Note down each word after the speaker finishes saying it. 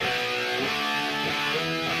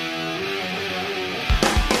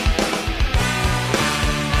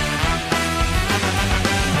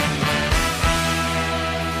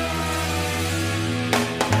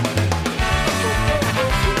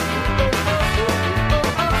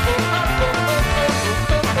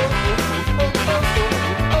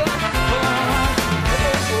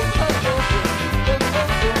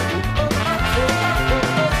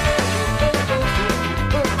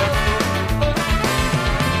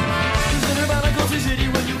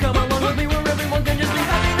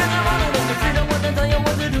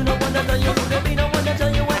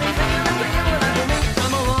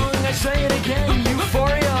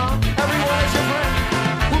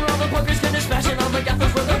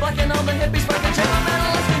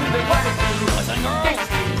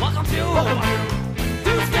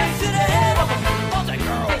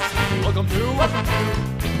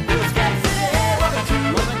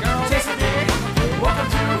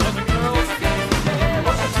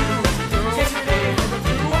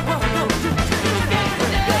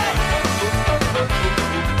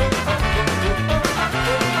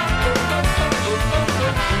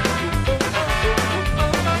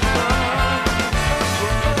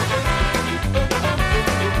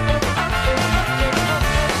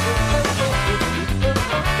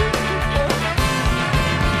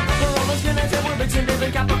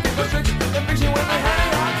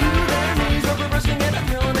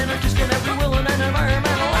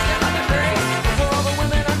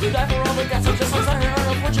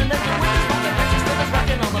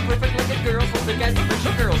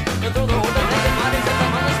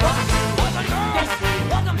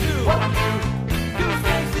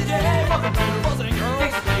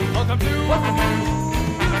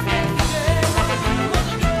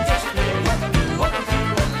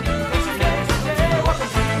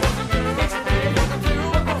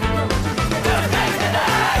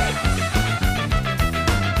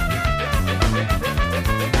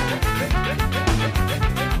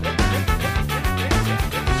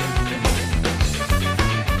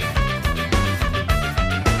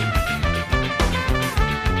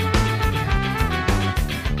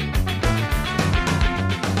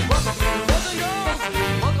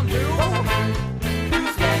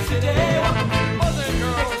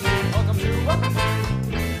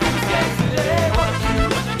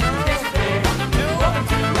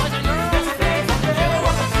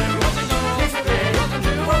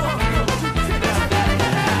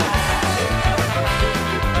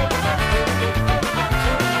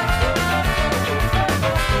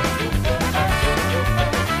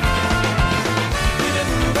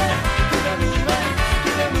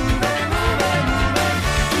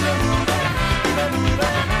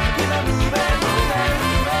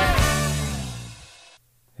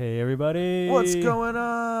everybody. What's going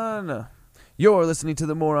on? You're listening to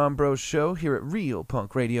the Moron Bros Show here at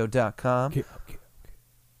realpunkradio.com.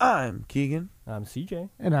 I'm Keegan. I'm CJ.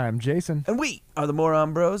 And I'm Jason. And we are the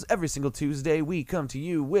Moron Bros. Every single Tuesday, we come to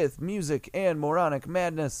you with music and moronic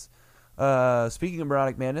madness. Speaking of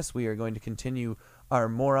moronic madness, we are going to continue our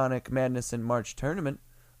moronic madness in March tournament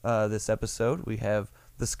this episode. We have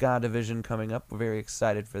the ska division coming up. We're very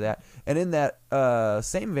excited for that. And in that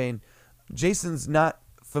same vein, Jason's not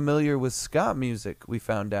familiar with ska music, we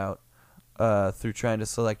found out through trying to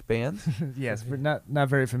select bands. Yes, we're not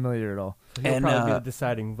very familiar at all. So he'll probably be the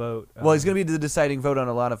deciding vote. Well, he's going to be the deciding vote on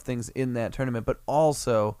a lot of things in that tournament, but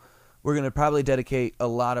also we're going to probably dedicate a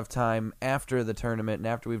lot of time after the tournament and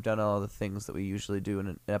after we've done all the things that we usually do in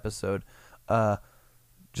an episode,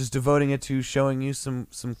 just devoting it to showing you some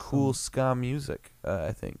cool ska music,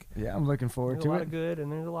 I think. Yeah, I'm looking forward to it. There's a lot of good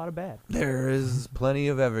and there's a lot of bad. There is plenty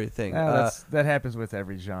of everything. That happens with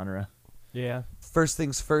every genre. Yeah. First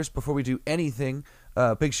things first, before we do anything,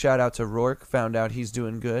 big shout out to Rourke. Found out he's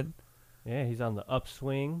doing good. Yeah, he's on the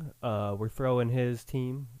upswing. We're throwing his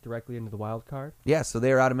team directly into the wild card. Yeah, so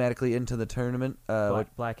they're automatically into the tournament.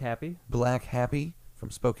 Black Happy. Black Happy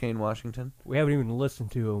from Spokane, Washington. We haven't even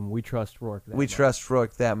listened to him. We trust Rourke that We much. trust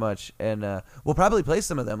Rourke that much, and we'll probably play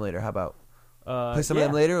some of them later. How about play some of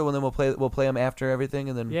them later, and then we'll play them after everything,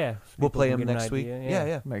 and then we'll play them next week.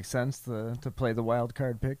 Yeah. Makes sense to play the wild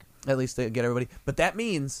card pick. At least they get everybody. But that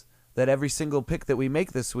means that every single pick that we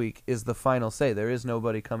make this week is the final say. There is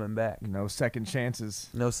nobody coming back. No second chances.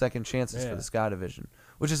 No second chances for the ska division,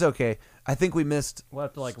 which is okay. I think we missed. We'll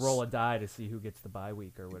have to roll a die to see who gets the bye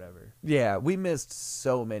week or whatever. Yeah, we missed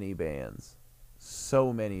so many bands.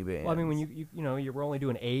 So many bands. Well, I mean, when you were only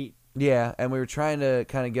doing 8. Yeah, and we were trying to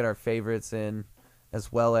kind of get our favorites in,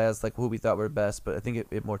 as well as who we thought were best. But I think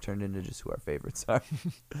it more turned into just who our favorites are.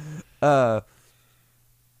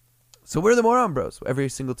 So we're the Moron Bros. Every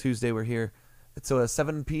single Tuesday we're here. It's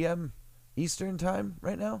 7 p.m. Eastern time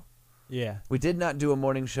right now. Yeah. We did not do a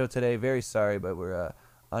morning show today. Very sorry, but we're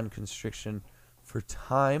on constriction for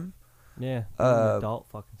time. Yeah. An adult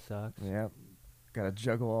fucking sucks. Yeah. Got to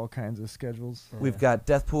juggle all kinds of schedules. Yeah. We've got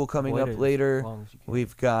Deathpool coming up later.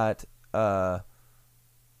 We've got our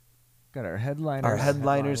headliners. Our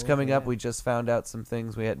headliners coming up. We just found out some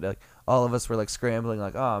things. We had all of us were scrambling,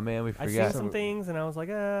 oh man, we forgot. I seen some things, and I was like,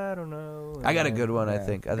 I don't know. I got a good one. I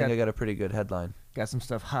think I got a pretty good headline. Got some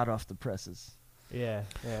stuff hot off the presses. Yeah.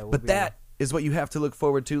 But that is what you have to look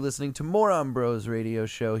forward to listening to Moron Bros radio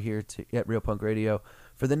show here at Real Punk Radio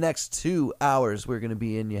for the next 2 hours. We're going to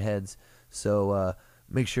be in your heads, so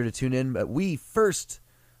make sure to tune in. But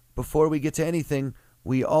before we get to anything,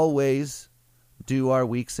 we always do our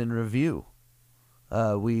weeks in review.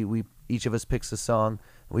 We each of us picks a song.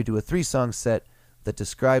 And we do a 3-song set that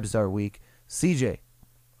describes our week. CJ,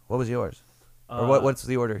 what was yours? Or what's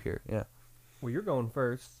the order here? Yeah. Well, you're going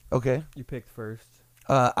first. Okay. You picked first.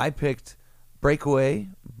 I picked "Breakaway"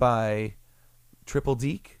 by Triple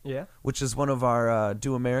Deke. Yeah. Which is one of our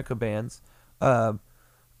Do America bands. I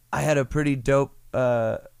had a pretty dope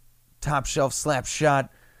top shelf slap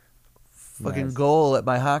shot fucking goal at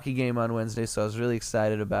my hockey game on Wednesday, so I was really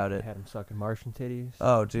excited about it. I had him sucking Martian titties.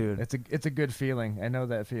 Oh, dude. It's a good feeling. I know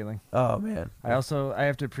that feeling. Oh, man. I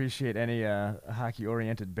have to appreciate any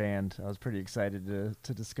hockey-oriented band. I was pretty excited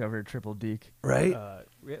to discover Triple Deke. Right?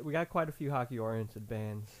 We got quite a few hockey-oriented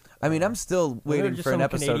bands. I mean, I'm still waiting for an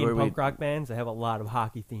episode Canadian where punk rock bands that have a lot of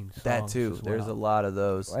hockey-themed songs. That, too. There's a lot of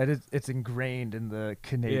those. It's ingrained in the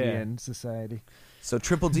Canadian society. So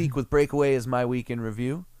Triple Deke with "Breakaway" is my week in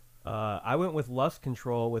review. I went with Lust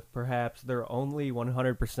Control with perhaps their only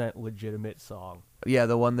 100% legitimate song. Yeah,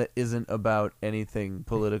 the one that isn't about anything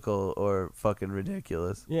political or fucking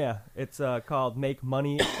ridiculous. Yeah, it's called Make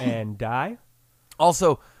Money and Die.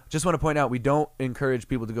 Also, just want to point out, we don't encourage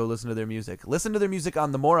people to go listen to their music. Listen to their music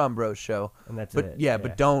on the Moron Bros show. And that's it. Yeah,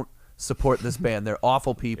 but don't support this band. They're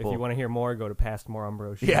awful people. If you want to hear more, go to past Moron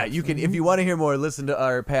Bros shows. Yeah, you can. If you want to hear more, listen to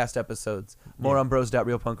our past episodes.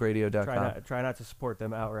 moronbros.realpunkradio.com. Try not to support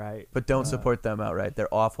them outright. But don't support them outright.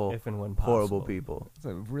 They're awful, if and when possible. horrible people. It's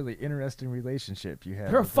a really interesting relationship you have.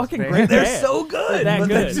 They're a fucking band. great band. They're so good. They're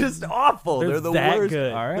They're just awful. They're the worst.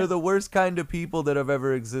 Good. They're the worst kind of people that have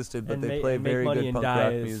ever existed, but they play very good punk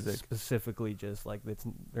rock music. Specifically, just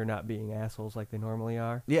they're not being assholes like they normally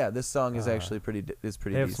are. Yeah, this song is actually pretty They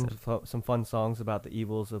have decent. some fun songs about the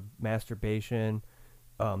evils of masturbation,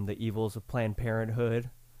 the evils of Planned Parenthood,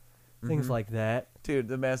 things like that. Dude,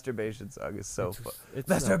 the masturbation song is so fun.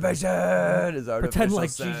 Masturbation is artificial Pretend like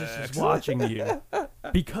sex. Jesus is watching you,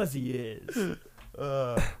 because he is.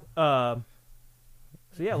 So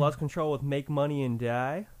yeah, Lost Control with Make Money and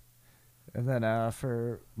Die. And then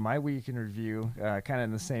for my week in review, kind of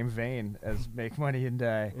in the same vein as Make Money and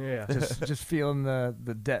Die. Yeah. Just feeling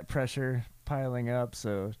the debt pressure piling up,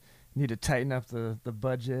 so need to tighten up the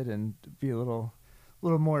budget and be a little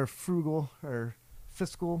more frugal or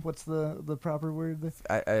fiscal. What's the proper word?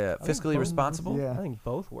 Fiscally responsible? Yeah. I think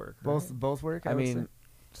both work. Both work. I mean,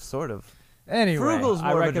 sort of. anyway, Frugal's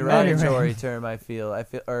I more of a recommend- derogatory term, I feel,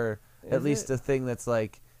 or at Is least it? a thing that's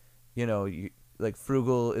like, like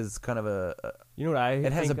frugal is kind of You know what I?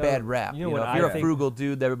 it has a think bad of? rap. You know what if I you're a think? frugal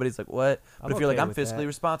dude, everybody's like, what? But I'm if you're like, okay I'm with fiscally that.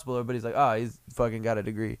 responsible, everybody's like, oh, he's fucking got a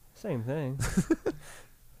degree. Same thing.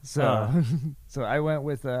 so so I went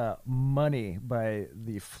with Money by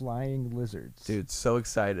the Flying Lizards. Dude, so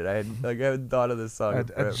excited. I hadn't thought of this song. in a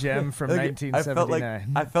forever. gem from Like,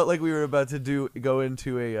 1979. I felt like we were about to go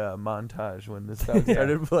into a montage when this song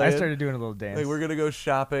started I playing. started doing a little dance. Like, we're gonna go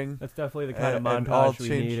shopping. That's definitely the kind of And all montage we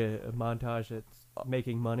change- need. A montage that's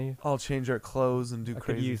making money. All change our clothes and do I could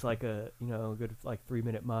crazy. use like a good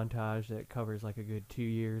 3-minute montage that covers like a good 2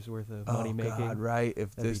 years worth of money making. God, right?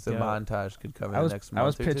 If That'd just be the dope. montage could cover I was the next month I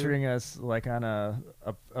was or two. picturing us like on a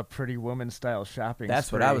Pretty Woman style shopping.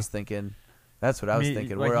 That's what I was thinking. That's what I was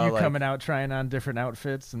thinking. Like We're all you like, coming out trying on different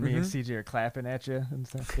outfits, and me and Mhm. CJ are clapping at you and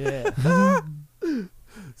stuff. Yeah.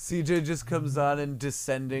 CJ just comes on and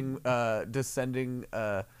descending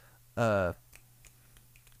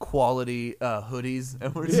quality hoodies,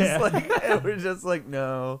 and we're just like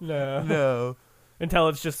no, No. no, Until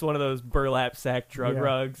it's just one of those burlap sack drug Yeah.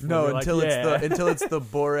 rugs. no, where you're until like, it's the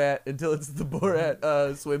Borat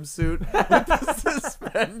swimsuit with the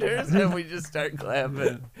suspenders, and we just start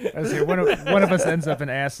clapping. I say one of us ends up an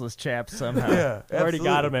assless chap somehow. Yeah, I already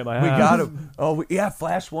got absolutely. him at my We house. got him. Oh,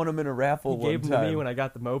 Flash won him in a raffle He one gave them time. to me when I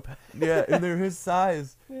got the moped. Yeah, and they're his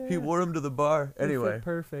size. He Yeah. wore them to the bar. They fit Anyway,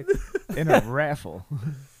 perfect. In a raffle.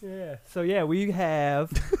 Yeah. So yeah, we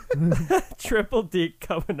have Triple D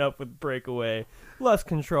coming up with Breakaway, Lust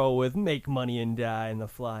Control with Make Money and Die, and the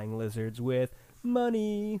Flying Lizards with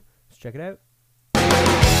Money. Let's check it out.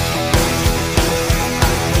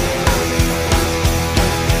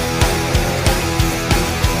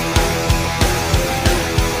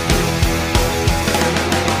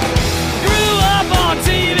 Grew up on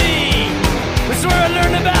TV. That's where I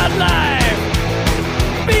learned about life.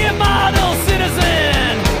 Be a model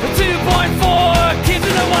citizen. 2.4 kids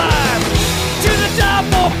and a wife. To the job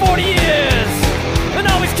for 40 years. And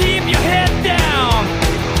always keep your head down.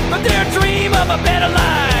 But their dream of a better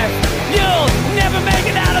life. You'll never make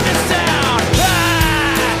it out of this town.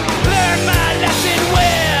 I learned my lesson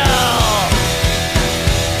well.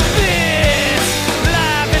 This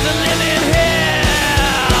life is a living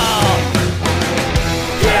hell.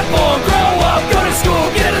 Get born, grow up, go to school,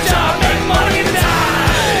 get a job, make money and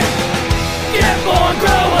die. Get born,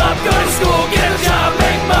 grow up, go to school, get a job,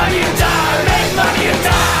 make money and die. Make money and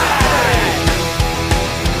die.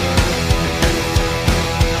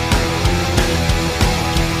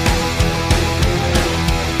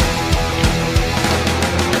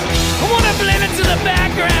 I wanna blend into the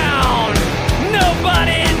background.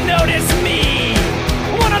 Nobody notice me.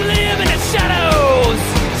 I wanna live in the shadows.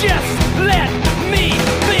 Just let me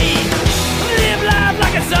be. Live life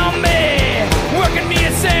like a zombie. Working the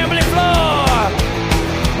assembly floor.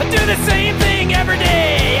 I do the same thing every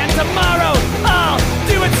day. And tomorrow I'll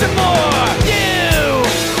do it some more. You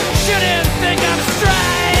shouldn't think I'm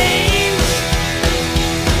strange.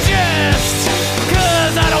 Just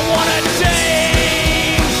 'cause I don't wanna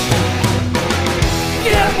change.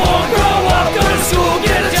 Get born, grow up, go to school,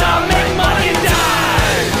 get a job, make money and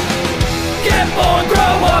die. Get born,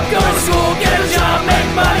 grow up, go to school, get a job, make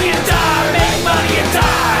money and die. Make money and die.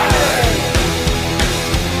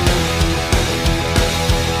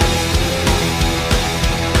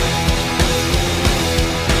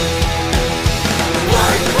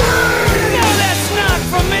 No, that's not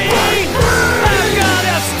for me. I've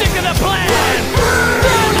gotta stick to the plan.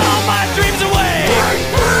 Throwing all my dreams away.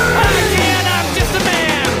 I can't, I'm just a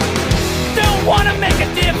man. Don't wanna make a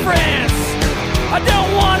difference. I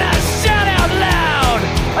don't wanna shout out loud.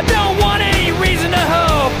 I don't want any reason to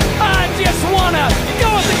hope. I just wanna go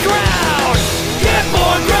with the crowd. Get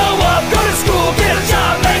born, grow up, go to school, get a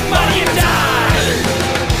job, make money and die.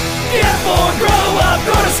 Get born, grow up,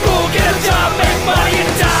 go to school, get a job, make money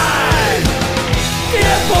and die.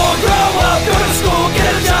 Get born, grow up, go to school, get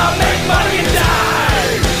a job, make money and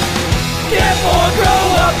die. Get born, grow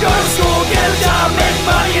up, go to school, get a job, make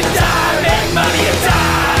money and die. Make money and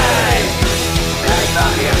die. Make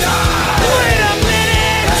money and die. Wait a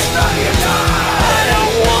minute. Make money and die. I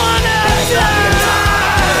don't wanna die.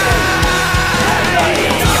 Make money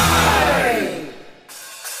and die.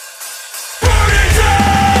 Burning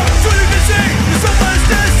down, 20%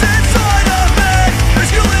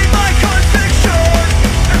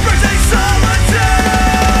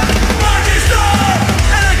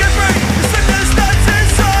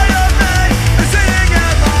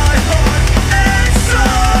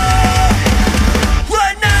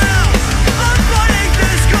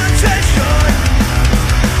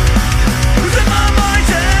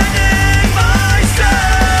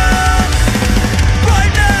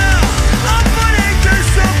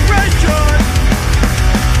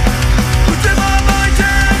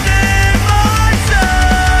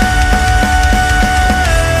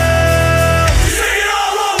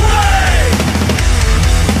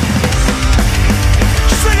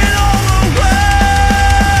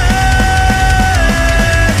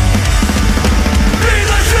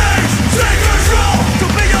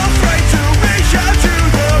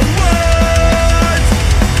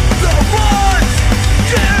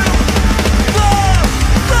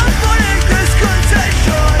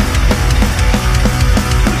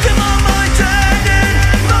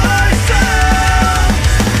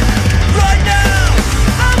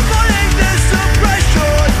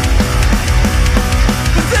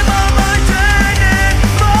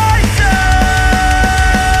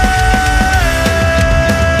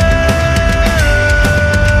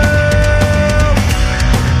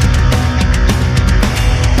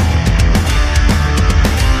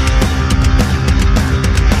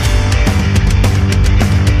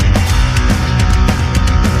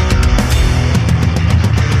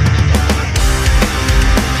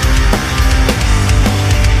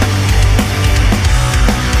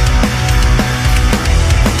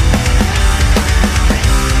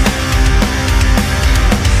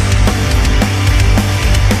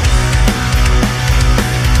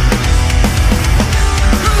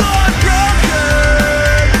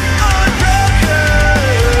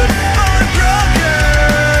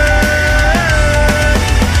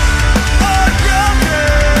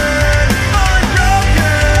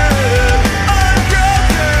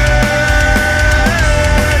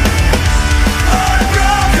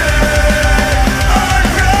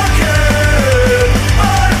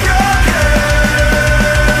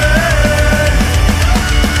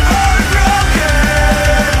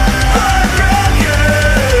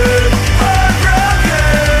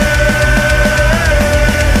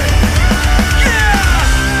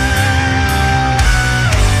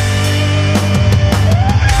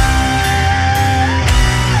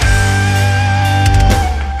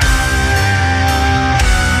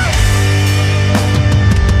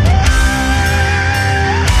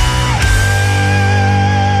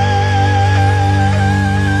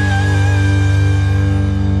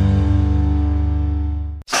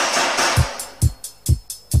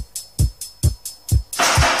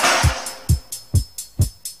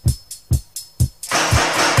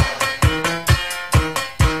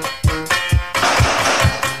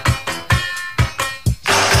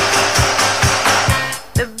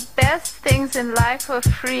 things in life for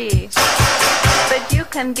free, but you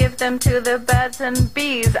can give them to the birds and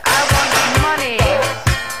bees. I want money.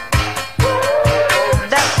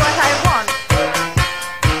 That's what I want.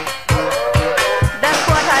 That's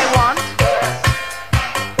what I want.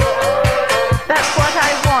 That's what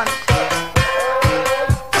I want.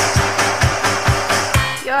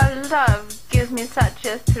 Your love gives me such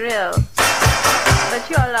a thrill, but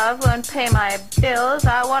your love won't pay my bills.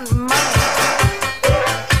 I want money.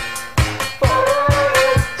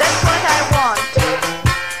 That's what I want.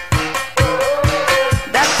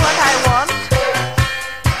 That's what I want.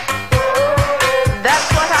 That's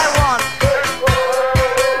what I want.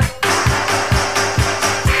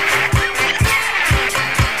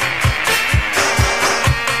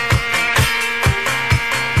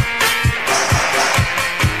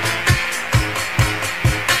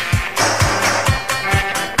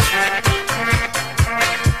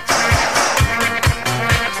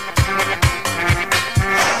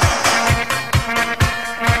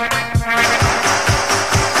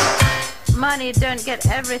 Money don't get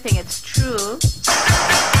everything, it's true.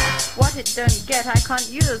 What it don't get, I can't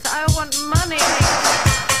use. I want money. That's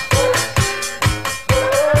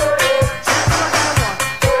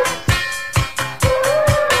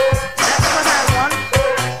what I want.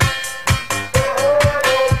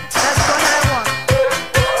 That's what I want.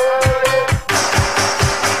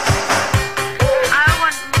 I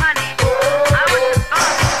want money. I want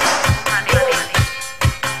to buy money.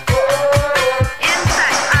 In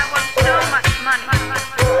fact, I want so much money.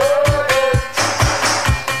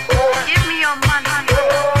 Give me your money.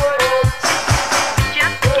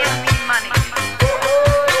 Just give me money.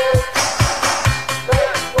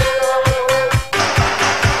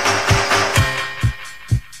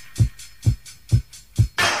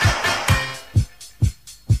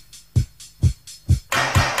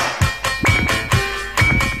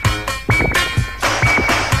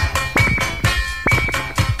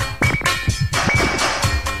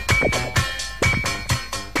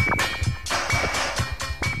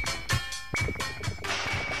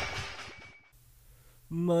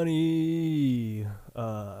 Money.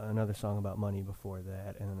 Another song about money before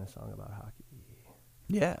that, and then a song about hockey.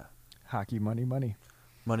 Yeah. Hockey, money, money.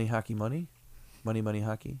 Money, hockey, money. Money, money,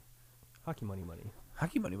 hockey. Hockey, money, money.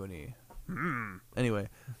 Hockey, money, money. Anyway.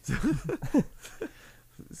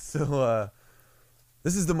 So,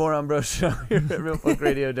 this is the Moron Bros Show here at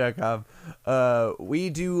realpunkradio.com. We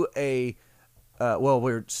do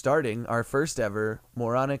we're starting our first ever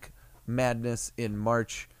Moronic Madness in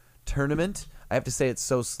March tournament. I have to say it's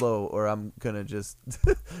so slow or I'm going to just...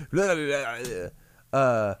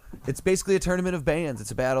 it's basically a tournament of bands.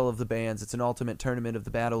 It's a battle of the bands. It's an ultimate tournament of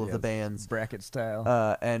the battle of the bands. Bracket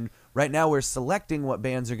style. And right now we're selecting what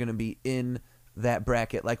bands are going to be in that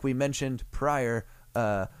bracket. Like we mentioned prior,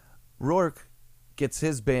 Rourke gets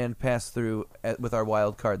his band passed through with our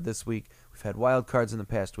wild card this week. We've had wild cards in the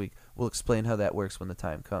past week. We'll explain how that works when the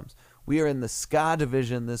time comes. We are in the ska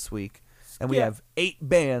division this week, and we have 8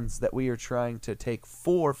 bands that we are trying to take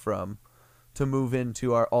 4 from to move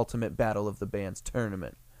into our ultimate battle of the bands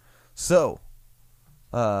tournament. So,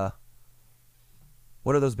 what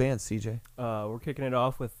are those bands, CJ? We're kicking it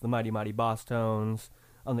off with the Mighty Mighty Boss Tones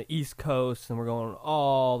on the East Coast, and we're going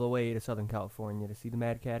all the way to Southern California to see the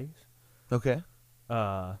Mad Caddies. Okay.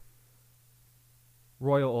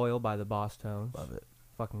 Royal Oil by the Boss Tones. Love it.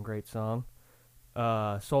 Fucking great song.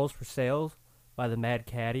 Souls for Sales by the Mad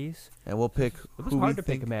Caddies. And we'll pick It was who hard we to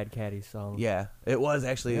think. pick a Mad Caddies song. Yeah, it was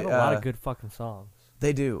actually. They had a lot of good fucking songs.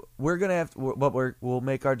 They do. We're gonna have to, but we'll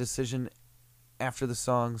make our decision after the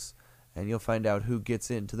songs, and you'll find out who gets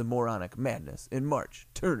into the Moronic Madness in March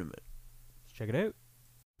tournament. Let's check it out.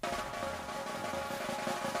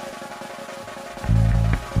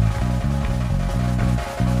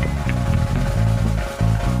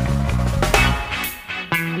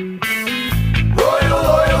 Royal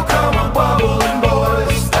oil, come on, bubbling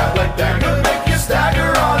boys. That like that could make you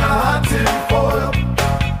stagger on a hot tin foil.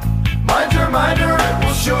 Mind your, it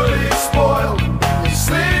will surely spoil. You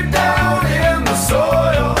sleep down in the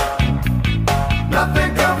soil.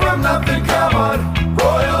 Nothing come from nothing, come on.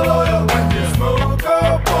 Royal oil, when you smoke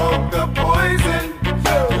a poke the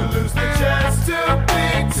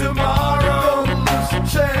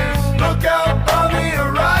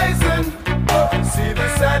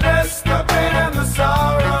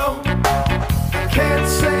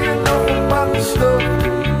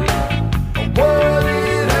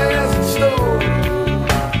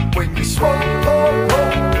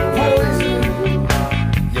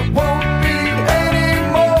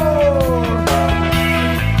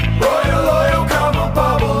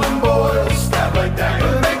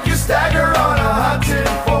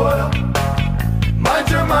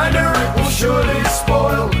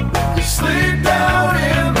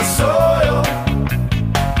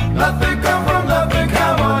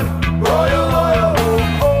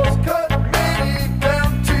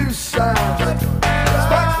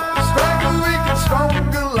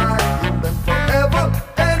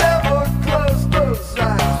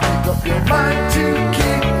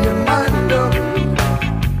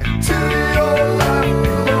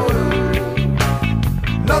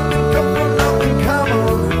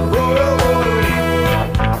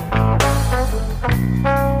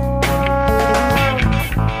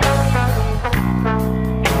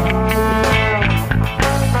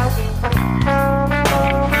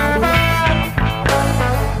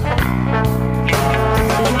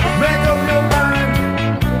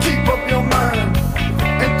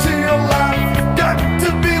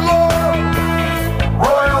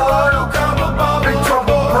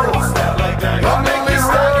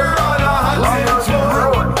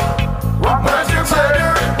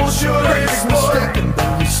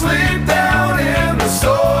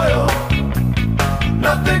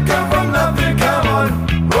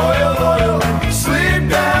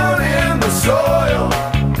soil.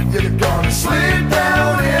 You're gonna sleep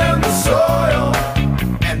down in the soil.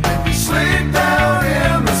 And when you sleep down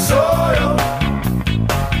in the soil,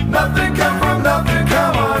 nothing come from nothing,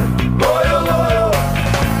 come on, loyal, loyal.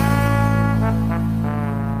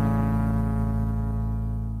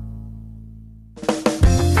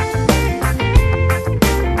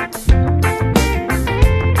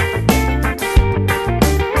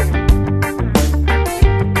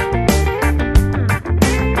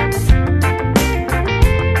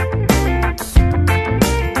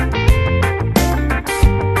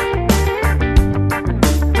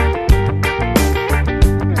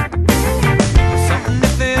 Something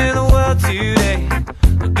different in the world today.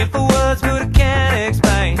 Looking for words, but I can't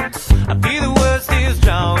explain. I feel the words still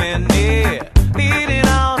drawing near, beating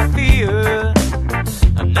on a fear.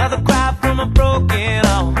 Another cry from a broken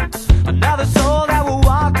heart, another soul that will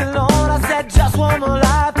walk alone. I said just one more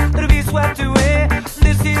life that'll be swept away.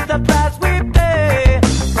 This is the price we pay.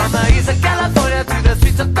 From the east of California to the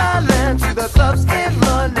streets of Berlin, to the clubs in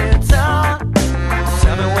London town.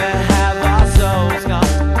 Tell me, where have our souls gone?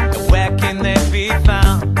 And where can they be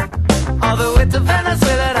found? All the way to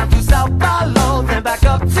Venezuela, down to Sao Paulo, then back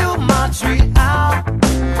up to Montreal.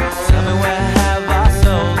 Tell me, where have our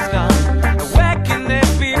souls gone? And where can they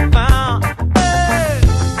be found? Hey!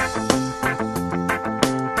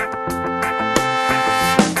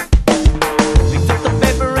 Picked up the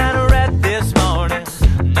paper and I read this morning.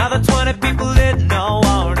 Another 20 people did no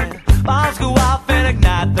warning. Bombs go off and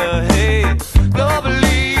ignite the hate.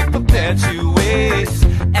 Globally perpetuates.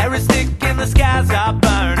 Every stick in the skies are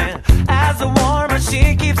burning. As the war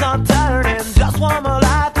machine keeps on turning. Just one more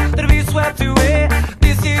life that'll be swept away.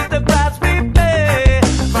 This is the price we pay.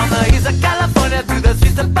 From the east of California to the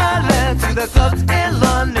streets of Berlin, to the clubs in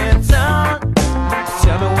London town.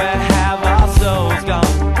 Tell me, where have our souls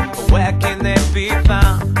gone? Where can they be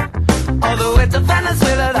found? All the way to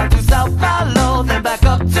Venezuela, down to Sao Paulo, then back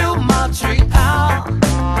up to Montreal.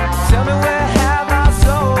 Tell me, where have our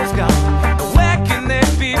souls gone? Where can they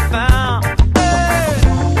be found? Hey!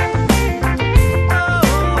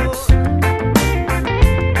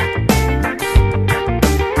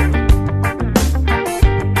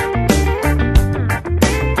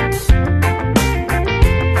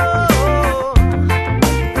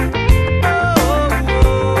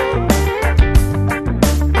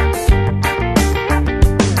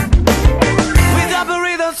 We drop a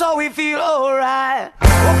rhythm so we feel alright.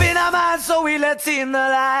 Open our minds so we let in the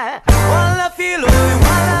light. Wanna feel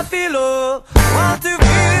oh, want to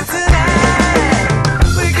feel it tonight.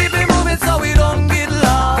 We keep it moving so we don't get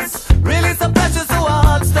lost. Release the pressure so our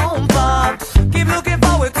hearts don't pop. Keep looking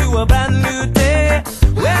forward to a brand new day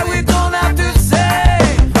where we don't have to say.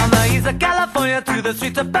 From the east of California to the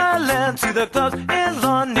streets of Berlin, to the clubs in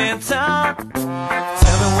London town.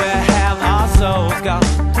 Tell me, where have our souls gone?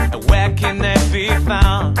 And where can they be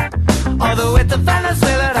found? All the way to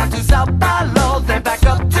Venezuela, down to Sao Paulo, then back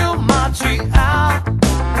up to Montreal.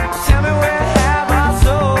 Tell me, where have our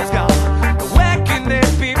souls gone? And where can they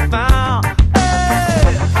be found?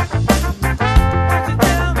 Hey! Won't you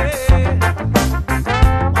tell me?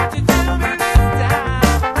 Won't you tell me this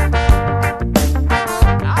time?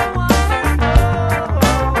 I want to know.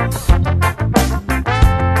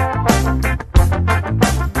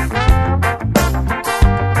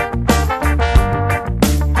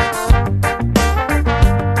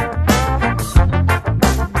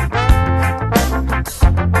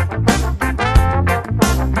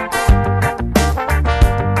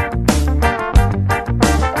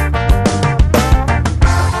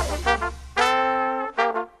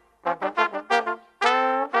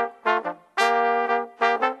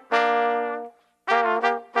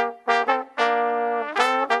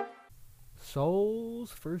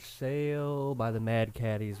 Souls for Sale by the Mad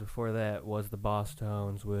Caddies. Before that was the Boss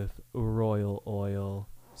Tones with Royal Oil.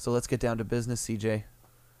 So let's get down to business, CJ.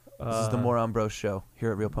 This is the Moron Bros show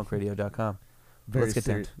here at realpunkradio.com. Let's get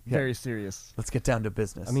down. Very serious. Let's get down to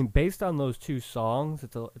business. I mean, based on those two songs,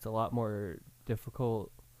 it's a lot more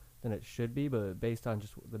difficult than it should be. But based on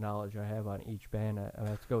just the knowledge I have on each band, I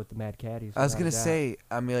have to go with the Mad Caddies. I was gonna without a doubt.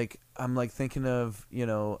 say, I'm like thinking of, you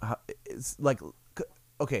know, how it's like,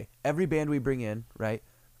 okay, every band we bring in, right,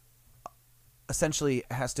 essentially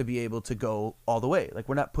has to be able to go all the way. Like,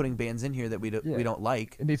 we're not putting bands in here that we don't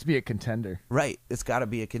like. It needs to be a contender. Right. It's got to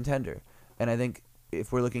be a contender. And I think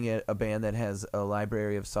if we're looking at a band that has a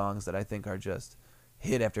library of songs that I think are just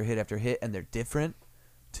hit after hit after hit, and they're different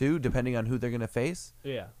too, depending on who they're gonna face.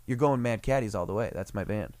 Yeah. You're going Mad Caddies all the way. That's my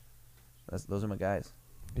band. Those are my guys.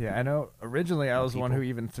 Yeah, I know. Originally, I was the one who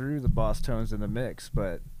even threw the Boss Tones in the mix,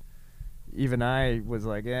 but even I was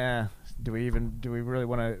like, do we really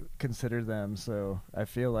want to consider them? So I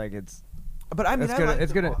feel like But I mean,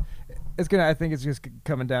 it's gonna. I think it's just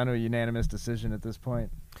coming down to a unanimous decision at this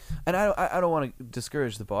point. And I don't want to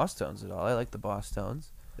discourage the Boss Tones at all. I like the Boss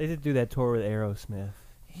Tones. They did do that tour with Aerosmith.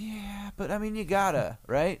 Yeah, but I mean, you gotta,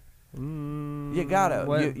 right? You gotta.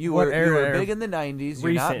 What- you what were era? big in the 90s.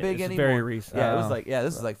 You're not Recent. big It's anymore. very recent. Yeah, it was Oh. like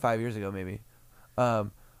this is like 5 years ago maybe.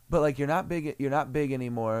 But like you're not big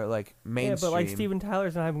anymore. Like mainstream. Yeah, but like Steven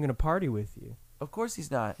Tyler's not even gonna party with you. Of course he's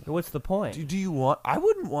not. What's the point? Do you want? I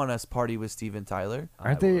wouldn't want us party with Steven Tyler.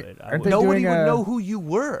 Aren't I they? would. I Aren't would. they Nobody doing would a- know who you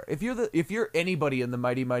were if you're anybody in the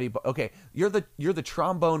Mighty okay, you're the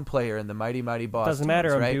trombone player in the Mighty Boss. Doesn't matter.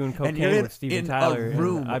 Tones, I'm right? doing And cocaine you're with Steven in Tyler. a and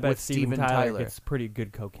room I bet with Steven Tyler gets pretty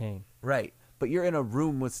good cocaine. Right. But you're in a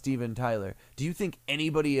room with Steven Tyler. Do you think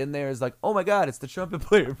anybody in there is like, oh my God, it's the trumpet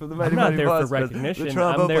player from the Mighty I'm not there Boss for Tones, the recognition.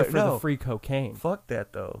 trombone I'm there player." for No. the free cocaine. Fuck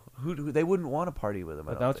that though. Who they wouldn't want to party with him.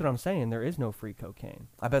 But that's what I'm saying. There is no free cocaine.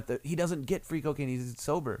 I bet that he doesn't get free cocaine. He's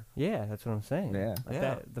sober. Yeah, that's what I'm saying. Yeah. Like Yeah.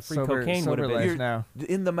 that, the free Sober- cocaine would have sober been life now.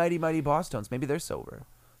 In the Mighty Boss Tones. Maybe they're sober.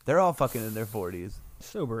 They're all fucking in their 40s.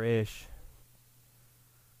 sober-ish.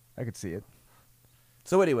 I could see it.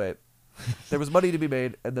 So anyway, there was money to be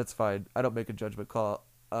made, and that's fine. I don't make a judgment call.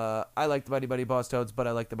 I like the Mighty Boss Tones, but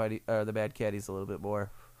I like the Mad Caddies a little bit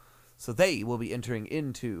more. So they will be entering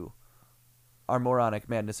into our Moronic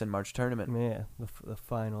Madness in March tournament. Yeah, the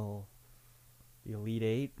final, the Elite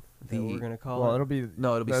Eight. Is that what The- we're gonna call Well, it? it'll be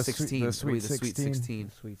No, it'll be the 16. the It'll be the Sweet 16.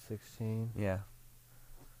 The Sweet 16. Yeah.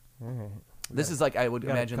 All right. This is like, I would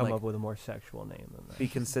Gotta imagine, come like, up with a more sexual name than that. be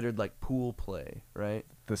considered like pool play, right?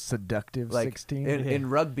 the seductive Like 16. in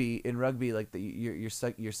rugby, like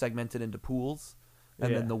you're segmented into pools,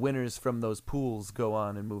 and Yeah. then the winners from those pools go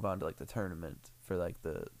on and move on to like the tournament for like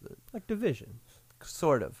the Like divisions.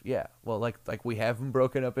 sort of, yeah. Well, like we have them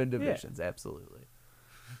broken up in divisions, absolutely,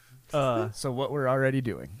 So what we're already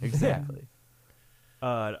doing. exactly.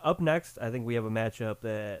 Up next, I think we have a matchup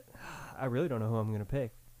that I really don't know who I'm gonna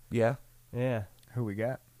pick. Yeah, Yeah. Who we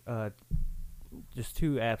got? Just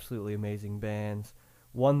two absolutely amazing bands.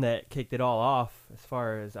 One that kicked it all off, as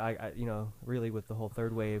far as I really with the whole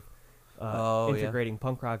third wave, Oh, yeah. integrating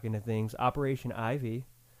punk rock into things. Operation Ivy,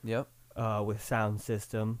 yep. with Sound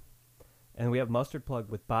System, and we have Mustard Plug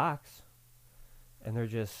with Box, and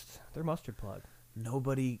they're Mustard Plug.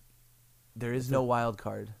 There is no wild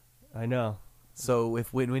card. I know. So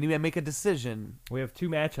when you make a decision, We have two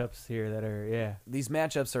matchups here that are these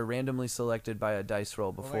matchups are randomly selected by a dice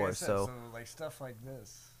roll before, so like stuff like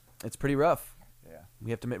this. it's pretty rough. Yeah.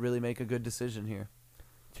 We have to really make a good decision here.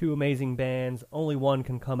 two amazing bands. Only one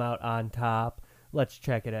can come out on top. Let's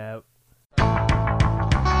check it out.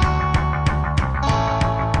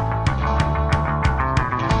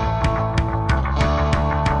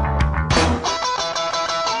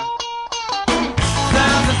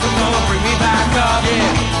 Sound system gonna bring me back up,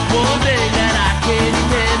 yeah. One day that I can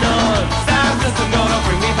depend on. Sound system gonna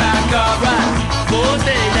bring me back up, right? One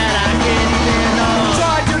day that I can depend on.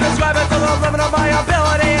 Try to describe it to the limit of my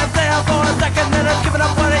ability and say out for a second that I've given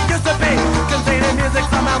up what it used to be. Containing music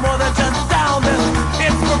somehow more than just sound.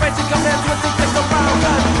 Inspiration comes in twisting things around.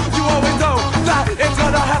 Cause you always know that it's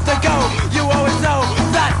gonna have to go. You always know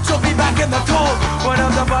that you'll be back in the cold. One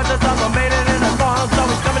of the budgets of a made it in a song. So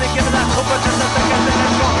he's coming and giving that hope for just a second and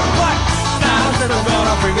it's gone. But sounds that are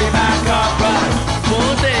gonna bring me back up, right?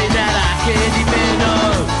 One day that I can depend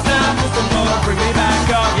on. Sounds that are gonna bring me back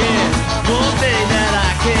up, yeah. One day that I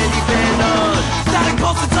can depend on. Static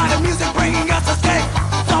pulse inside of music bringing us escape.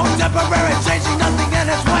 So temporary, changing nothing in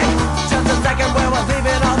its way. Just a second where we're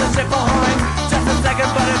leaving all this shit behind. Just a second,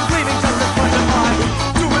 but it's leaving just as much of mine.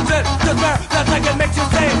 To resist despair, that second makes you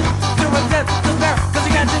sing. To resist despair, cause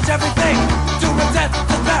you can't change everything. To resist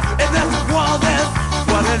despair, in this world is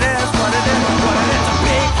what it is, what it is, what it is. A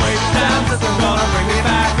big great sound system gonna bring me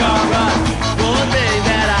back alright. One thing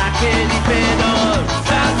that I can depend on.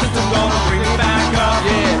 Sound system gonna bring me back up,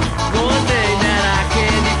 yeah. One thing that I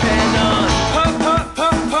can depend on.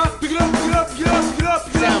 Pick it up, pick it up, get up, get up,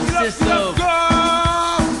 get Sound up, get up, system. get up, go!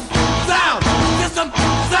 Sound system,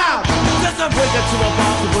 sound system. Wake up to a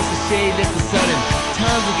boss of what's the shade that's the sudden.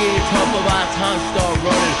 Times are getting tough, but my time start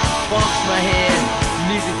running. Funk's my hand,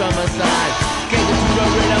 music's on my side. Get to the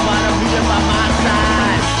rhythm, I'm rhythm by my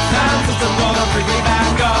side. Sound system gonna bring me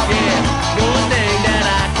back up, yeah. One thing that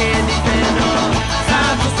I can depend on.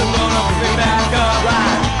 Sound system gonna bring me back up,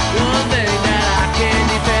 right? One thing that I can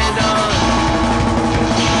depend on.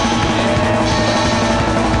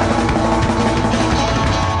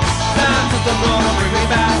 Sound system gonna bring me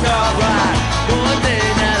back up, right? One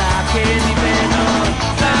thing that I can depend on.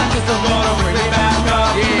 Sound system gonna bring me back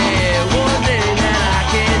up, yeah. One thing that I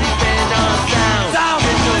can depend on.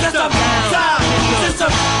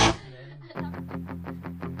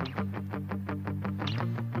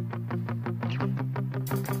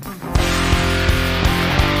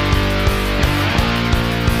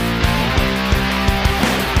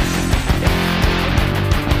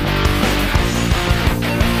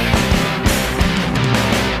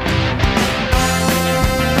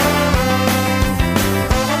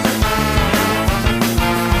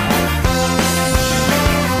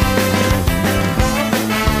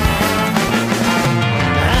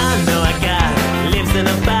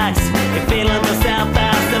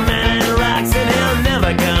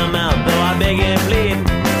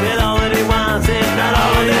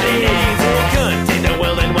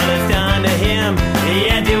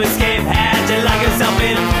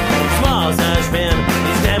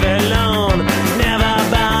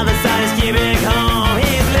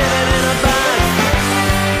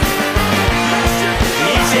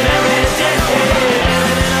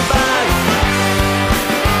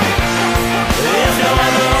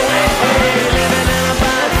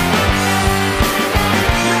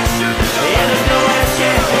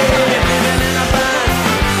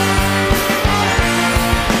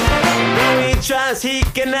 tries, he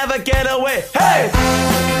can never get away. Hey!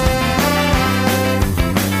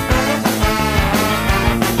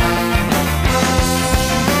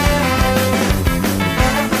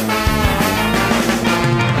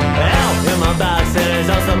 In my box, there's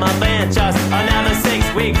also my fan charts. Another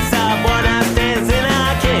 6 weeks of one-night stands, and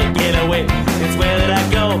I can't get away. It's where that I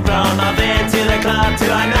go from my van to the club to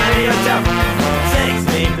a night hotel. Takes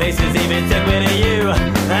me places, even took me to you.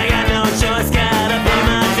 I got no choice, gotta pay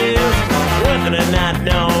my dues. Worth it or not,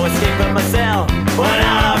 no escape from myself. Went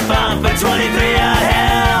out of fun for 23 of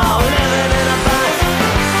hell. Living in a box.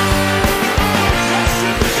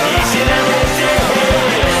 Each and every day,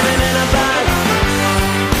 living in a box.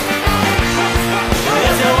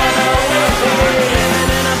 There's no other way, living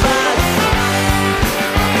in a box.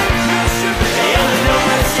 Yeah, there's no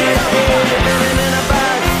escape, living in a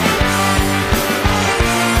box.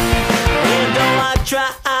 And though I try,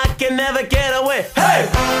 I can never get away. Hey!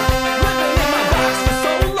 Living in my box for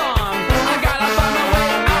so long, I gotta find my way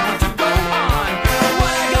out to go on.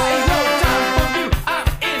 What I got is no time for you. I'm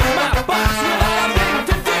in my box with nothing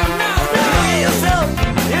to do now. Look at yourself,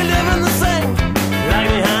 you're living the same. Like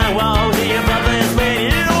behind walls, your brother is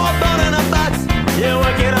made. You were born in a box, you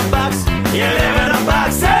work in a box, you live in a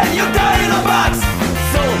box, and you die in a box.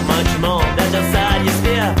 So much more that's outside your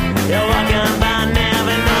sphere. You're walking by,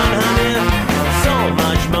 never known honey. So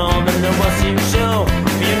much more than the ones you show.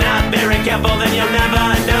 If you're not very careful, then you'll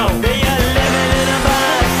never know. You're living in a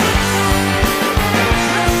box.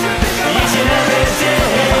 Each and every day,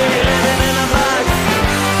 living in a box.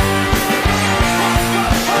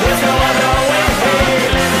 There's no other way,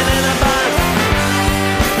 living in a box.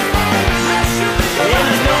 Yeah,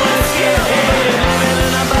 there's no escape, living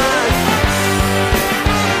in a box.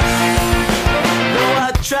 Though I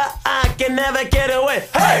try, I can never get away.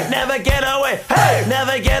 Hey, never get away. Hey,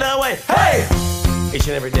 never get away. Hey, each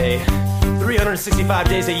and every day, 365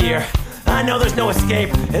 days a year. I know there's no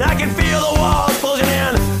escape, and I can feel the walls closing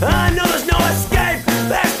in. I know there's no escape.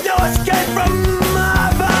 There's no escape from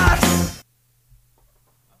my box.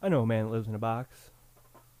 I know a man that lives in a box.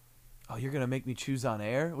 Oh, you're gonna make me choose on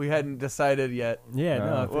air? We hadn't decided yet. Yeah,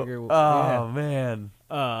 no, I figure. Oh man,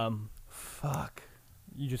 fuck!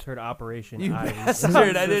 You just heard Operation You Ivy.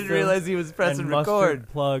 bastard! I didn't realize he was pressing and record. Mustard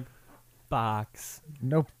Plug box.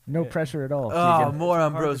 No pressure at all. Oh, Keegan.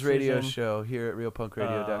 Moron hard Bros radio decision. show here at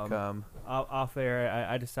realpunkradio.com. Off air,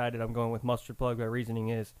 I decided I'm going with Mustard Plug. My reasoning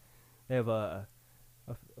is they have a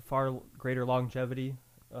far greater longevity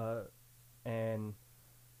and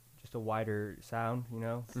just a wider sound,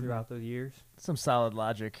 throughout the years. Some solid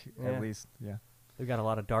logic, Yeah. at least. Yeah. They've got a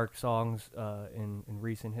lot of dark songs in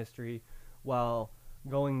recent history. While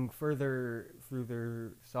going further through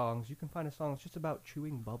their songs, you can find a song that's just about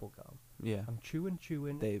chewing bubble gum. Yeah, I'm chewing,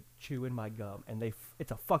 They- chewing my gum, and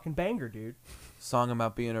it's a fucking banger, dude. song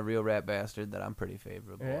about being a real rat bastard that I'm pretty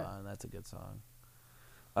favorable Yeah. on. That's a good song.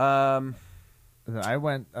 I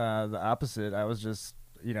went the opposite. I was just,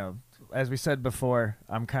 as we said before,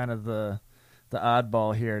 I'm kind of the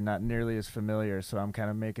oddball here, not nearly as familiar, so I'm kind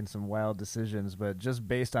of making some wild decisions. But just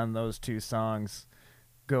based on those two songs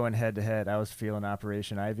going head to head, I was feeling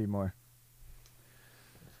Operation Ivy more.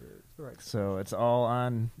 It's the right. So it's all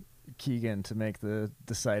on Keegan to make the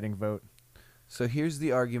deciding vote. So here's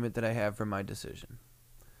the argument that I have for my decision.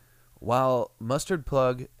 While Mustard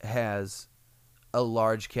Plug has a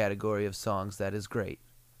large category of songs that is great,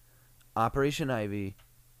 Operation Ivy,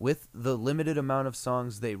 with the limited amount of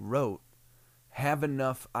songs they wrote, have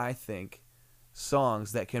enough, I think,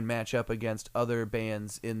 songs that can match up against other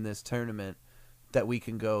bands in this tournament that we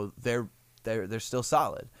can go, they're still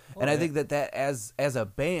solid. And I think that as a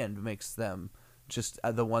band makes them just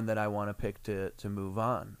the one that I want to pick to move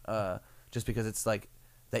on. Just because it's like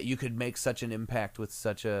that you could make such an impact with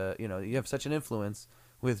such a, you have such an influence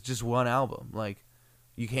with just one album. Like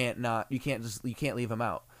you can't leave them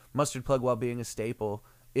out. Mustard Plug, while being a staple,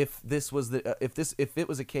 if it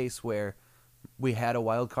was a case where we had a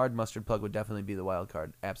wild card, Mustard Plug would definitely be the wild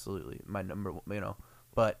card. Absolutely. My number,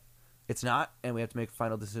 but it's not, and we have to make a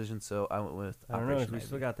final decision. So I went with I don't know. Operation We Ivy.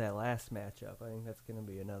 still got that last matchup. I think that's going to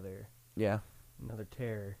be another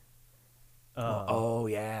tear. Oh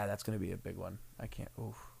yeah, that's gonna be a big one. I can't.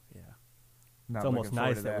 Oof. Yeah. Not It's almost looking forward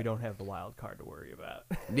nice to that we don't have the wild card to worry about.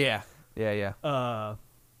 Yeah. Yeah.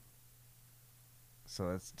 So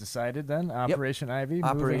it's decided then. Operation Ivy.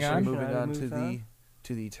 Operation moving moving on moves to on.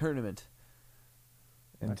 the tournament.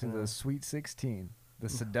 on into the Sweet 16, the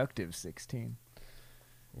seductive 16.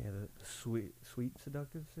 Yeah, the sweet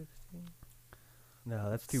seductive 16. No,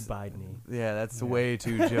 that's too Biden-y. Yeah, that's way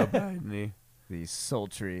too Joe Biden-y. The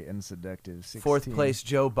sultry and seductive 16. Fourth place,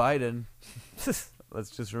 Joe Biden. Let's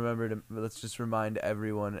just remind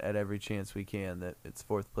everyone at every chance we can that it's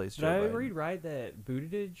fourth place. Did Joe I Biden. read right that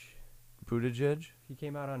Buttigieg, he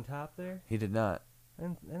came out on top there? He did not. I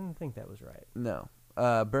didn't think that was right. No.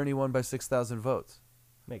 Bernie won by 6,000 votes.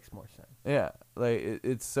 Makes more sense. Yeah, like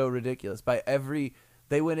it's so ridiculous. They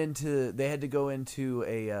had to go into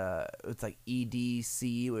a it's like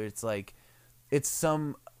EDC where it's like it's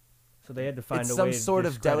some. So they had to find it's a some way to sort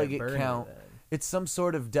of discredit delegate Bernie count. then. It's some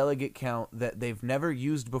sort of delegate count that they've never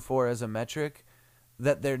used before as a metric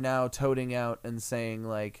that they're now toting out and saying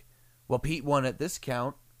like, well, Pete won at this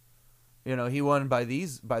count. You know, he won by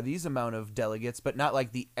these amount of delegates, but not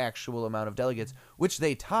like the actual amount of delegates, which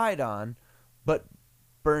they tied on, but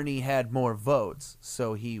Bernie had more votes,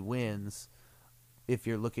 so he wins if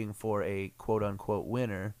you're looking for a quote-unquote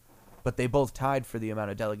winner. But they both tied for the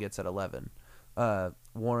amount of delegates at 11.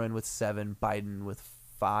 Warren with 7, Biden with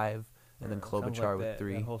 5, and then Klobuchar with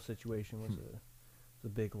 3. That whole situation was a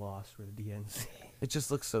big loss for the DNC. It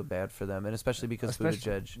just looks so bad for them, and especially because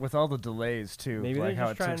Buttigieg. With all the delays, too. Maybe like they're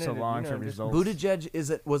how just it took trying so to, long you for know, just- results.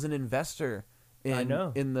 Buttigieg was an investor I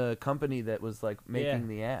know. in the company that was like making Yeah.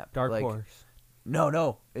 the app. Dark like, Horse.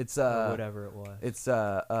 No, it's Or whatever it was. it's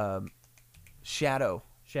Shadow.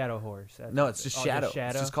 Shadow Horse. That's No, it's just Shadow. Shadow.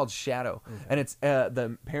 It's just called Shadow, Okay. and it's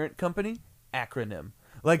the parent company acronym.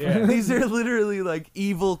 Like Yeah. these are literally like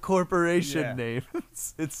evil corporation Yeah.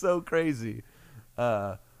 names. It's so crazy.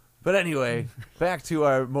 But anyway, back to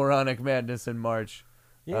our moronic madness in March.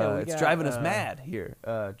 Yeah, we it's got, driving us mad here,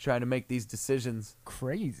 trying to make these decisions.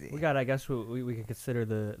 Crazy. We got, I guess, we can consider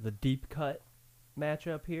the deep cut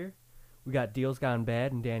matchup here. We got Deals Gone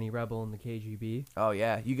Bad and Danny Rebel and the KGB. Oh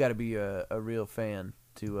yeah, you got to be a real fan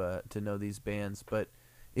to know these bands. But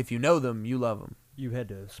if you know them, you love them. You had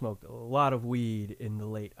to smoke a lot of weed in the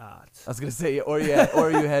late aughts. I was gonna say, or you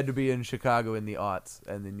had to be in Chicago in the aughts,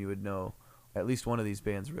 and then you would know at least one of these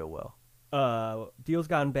bands real well. Deals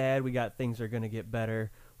Gone Bad, we got Things Are Gonna Get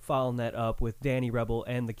Better. Following that up with Danny Rebel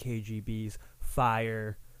and the KGB's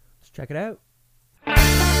Fire. Let's check it out.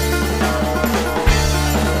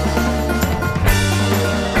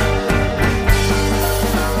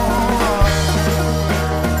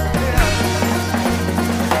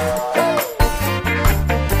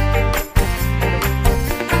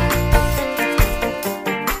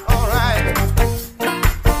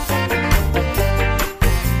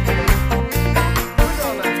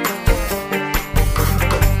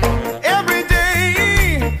 Every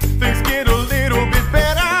day things get a little bit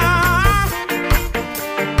better,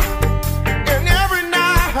 and every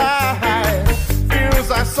night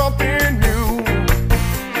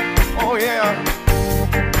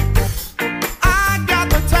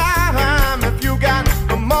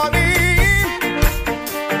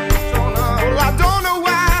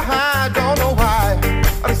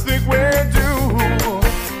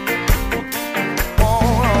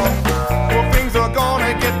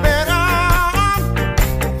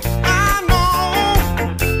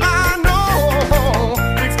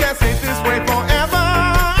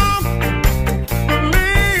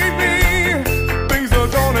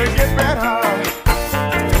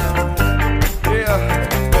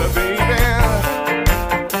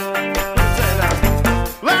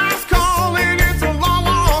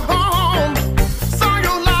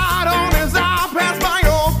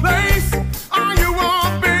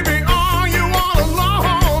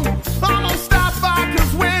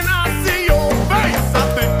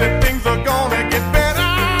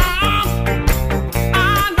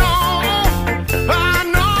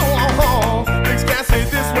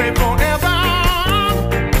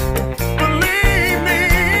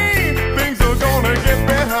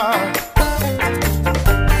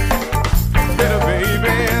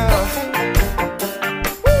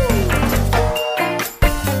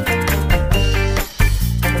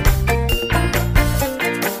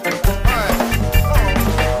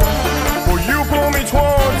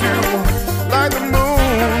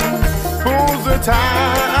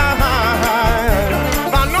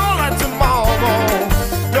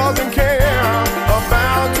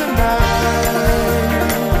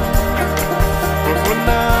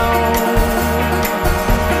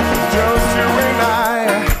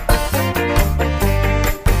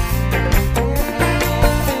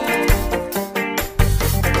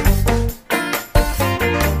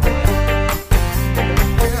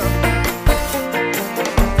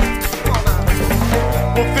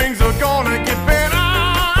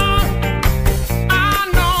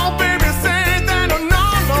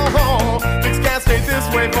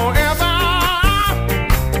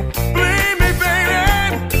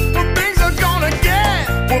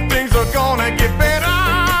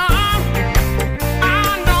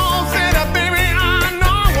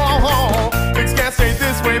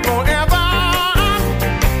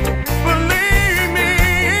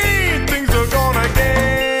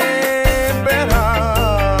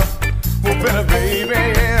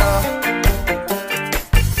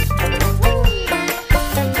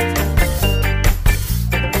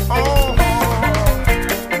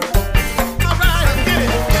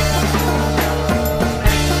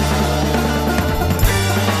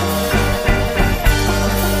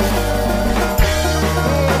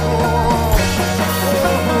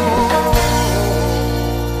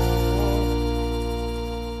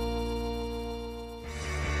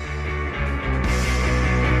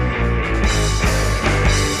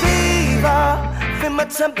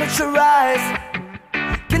at your eyes.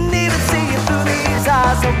 Can even see you through these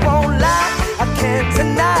eyes. I won't lie, I can't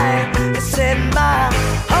deny. You set my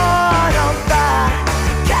heart on fire.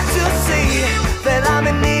 Can't you see that I'm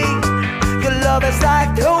in need? Your love is like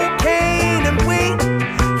cocaine and weed.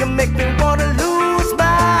 You make me wanna lose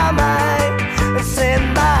my mind and set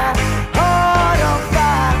my heart on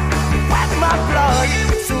fire. Whack my blood,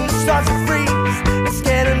 soon starts to freeze. It's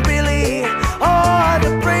getting really hard to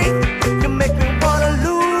breathe. You make me wanna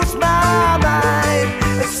lose my mind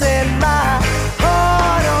and set my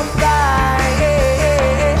heart on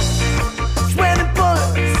fire. Sweating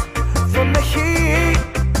bullets from the heat.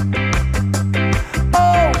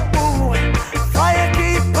 Oh, fire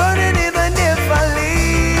keep burning even if I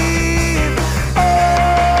leave. Oh,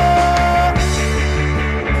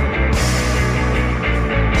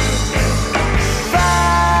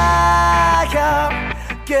 fire,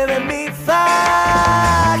 giving me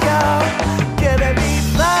fire, giving me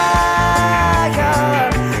fire,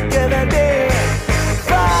 giving me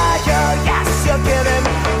fire. Yes, you're giving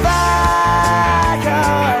me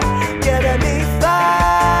fire, giving me fire,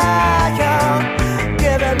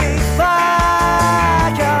 giving me fire,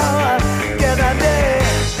 giving me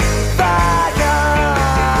fire.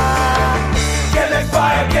 Give me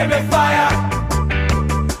fire, give me fire.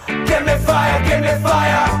 Give me fire, give me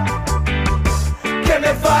fire. Give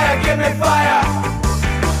me fire, give me fire.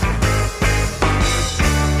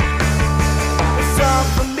 It's all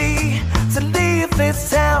for me to leave this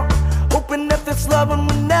town, hoping that this love will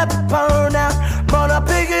never burn out. But I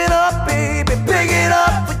pick it up, baby, pick it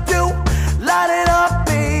up for you. Light it up,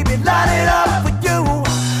 baby, light it up for you.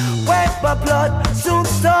 Wet my blood soon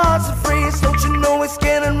starts to freeze. Don't you know it's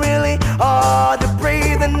getting really hard to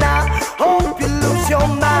breathe? And I hope you lose your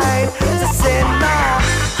mind to set my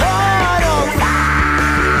heart on fire.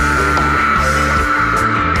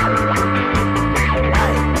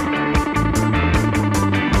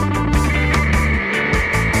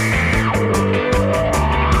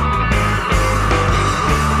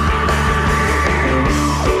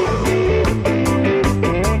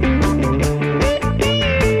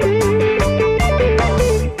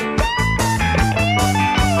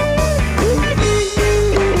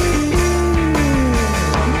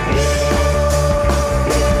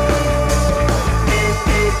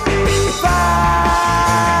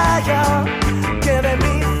 Fire, giving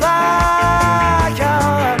me fire,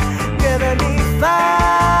 giving me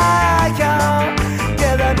fire,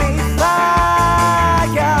 giving me fire.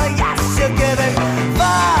 Yes, you're giving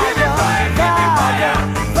fire, fire, fire,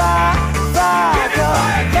 fire, fire,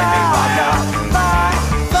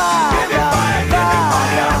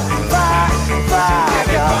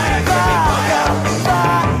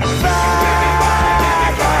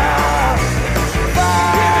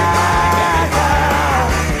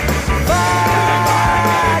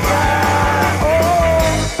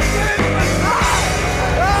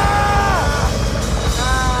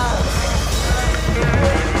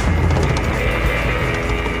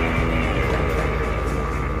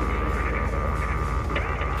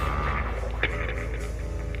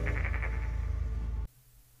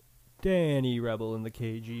 Danny Rebel in the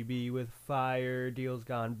KGB with Fire, Deals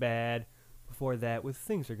Gone Bad. Before that with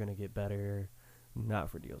Things Are Gonna Get Better. Not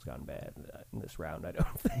for Deals Gone Bad in this round, I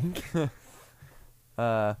don't think.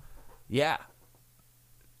 Yeah.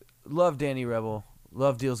 Love Danny Rebel.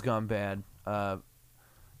 Love Deals Gone Bad.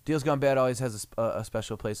 Deals Gone Bad always has a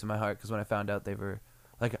special place in my heart because when I found out they were,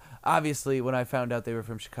 like, obviously when I found out they were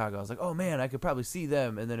from Chicago, I was like, oh man, I could probably see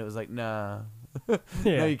them. And then it was like, nah.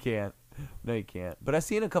 No, you can't. No, you can't. But I've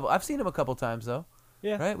seen them a couple times though.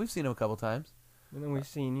 Yeah. Right? We've seen them a couple times. And then we've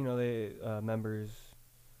seen, the members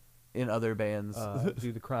in other bands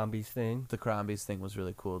do the Crombies thing. The Crombies thing was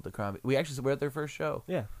really cool. We actually were at their first show.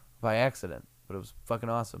 Yeah. By accident, but it was fucking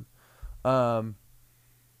awesome. But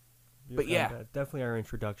yeah, definitely our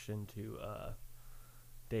introduction to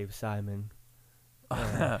Dave Simon.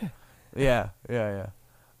 Yeah.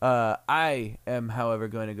 I am, however,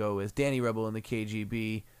 going to go with Danny Rebel and the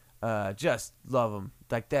KGB. Just love them.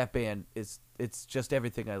 Like, that band it's just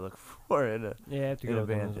everything I look for in a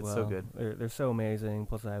band. It's so good. They're so amazing.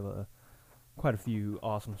 Plus, I have quite a few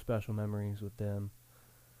awesome special memories with them.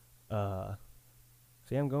 So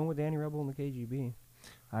yeah, I'm going with Danny Rebel and the KGB.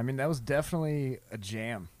 I mean, that was definitely a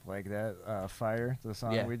jam. Like that, Fire, the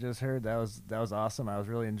song we just heard. That was awesome. I was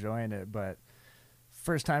really enjoying it. But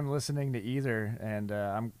first time listening to either, and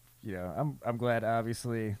I'm glad.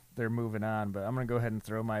 Obviously, they're moving on, but I'm gonna go ahead and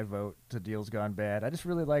throw my vote to Deals Gone Bad. I just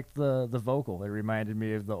really liked the vocal. It reminded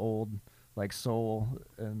me of the old like soul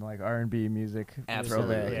and like R&B music.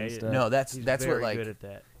 Absolutely. Throwback and stuff. No, that's He's what very like good at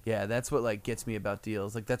that. Yeah, that's what like gets me about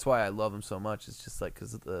Deals. Like that's why I love them so much. It's just like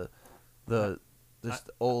because of the just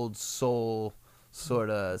old soul sort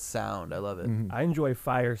of sound. I love it. I enjoy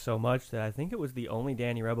Fire so much that I think it was the only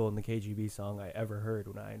Danny Rebel and the KGB song I ever heard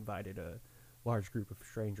when I invited a large group of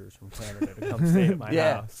strangers from Canada to come stay at my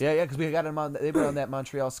house. Yeah, because we got them on. They were on that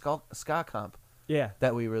Montreal ska comp. Yeah.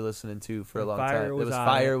 That we were listening to for a long Fire time. was on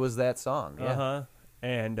Fire it. was that song. Yeah. Uh-huh.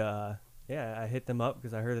 And, yeah, I hit them up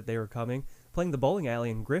because I heard that they were coming. Playing the bowling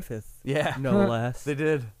alley in Griffith. Yeah. No less. They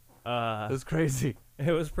did. It was crazy.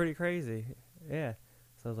 It was pretty crazy. Yeah.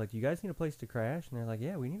 So I was like, you guys need a place to crash? And they're like,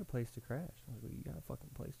 yeah, we need a place to crash. I was like, well, you got a fucking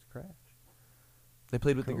place to crash. They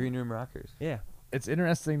played with the Green Room Rockers. Yeah. It's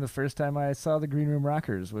interesting. The first time I saw the Green Room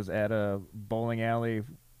Rockers was at a bowling alley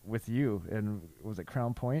with you, and was it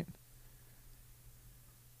Crown Point?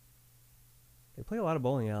 They play a lot of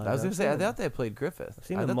bowling alleys. I was going to say, I thought they played Griffith. I've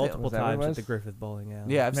seen I them thought they- multiple Was that what it times at was? the Griffith Bowling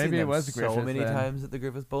Alley. Yeah, I've Maybe seen it them was so Griffith many then. times at the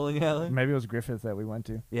Griffith Bowling Alley. Maybe it was Griffith that we went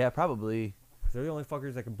to. Yeah, probably. They're the only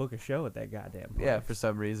fuckers that can book a show at that goddamn place. Yeah, for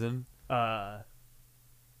some reason. Our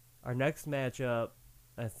next matchup,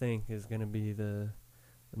 I think, is going to be the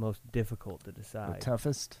most difficult to The decide.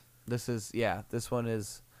 toughest. This one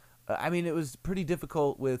is. I mean, it was pretty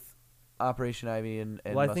difficult with Operation Ivy and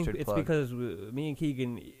well, I think Mustard it's Plug. because me and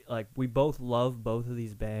Keegan, like, we both love both of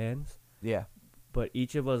these bands, Yeah. but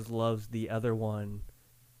each of us loves the other one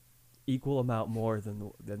equal amount more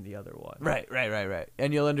than the other one. Right.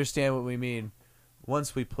 And you'll understand what we mean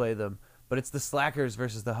once we play them. But it's the Slackers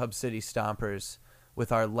versus the Hub City Stompers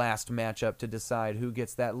with our last matchup to decide who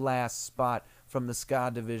gets that last spot from the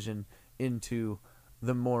ska division into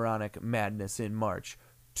the moronic madness in March.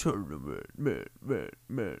 Tournament. Does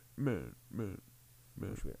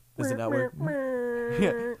it not work?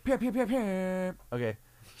 Yeah. Okay.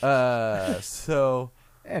 So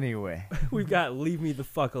Anyway. We've got Leave Me the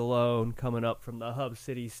Fuck Alone coming up from the Hub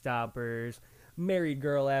City Stompers. Married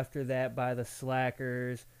Girl after that by the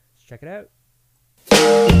Slackers. Let's check it out.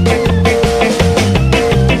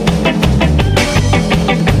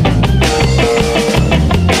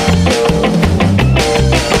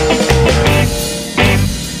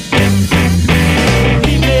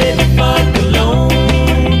 Leave me the fuck alone.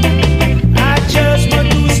 I just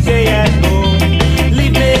want to stay at home.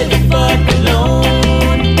 Leave me the fuck alone.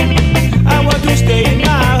 I want to stay in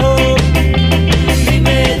my home. Leave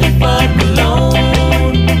me the fuck alone.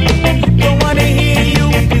 Don't wanna hear you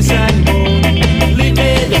piss and moan. Leave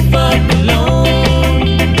me the fuck alone.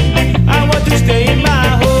 I want to stay in my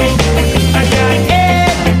home. I got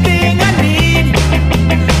everything I need.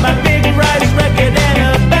 My big rice record and a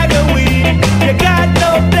bag of weed. You got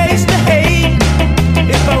no place to hate.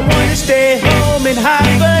 If I wanna stay home and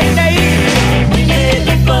hibernate, leave me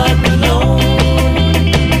the fuck alone.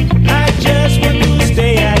 I just want to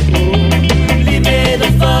stay at home. Leave me the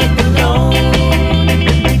fuck alone.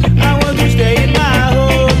 I want to stay in my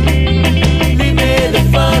home. Leave me the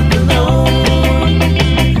fuck alone.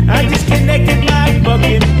 I disconnected my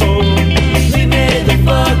fucking phone. Leave me the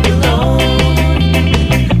fuck alone.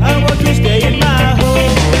 I want to stay in my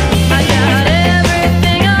home. I got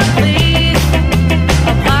everything I please.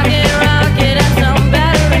 A pocket rocket and some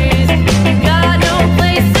batteries.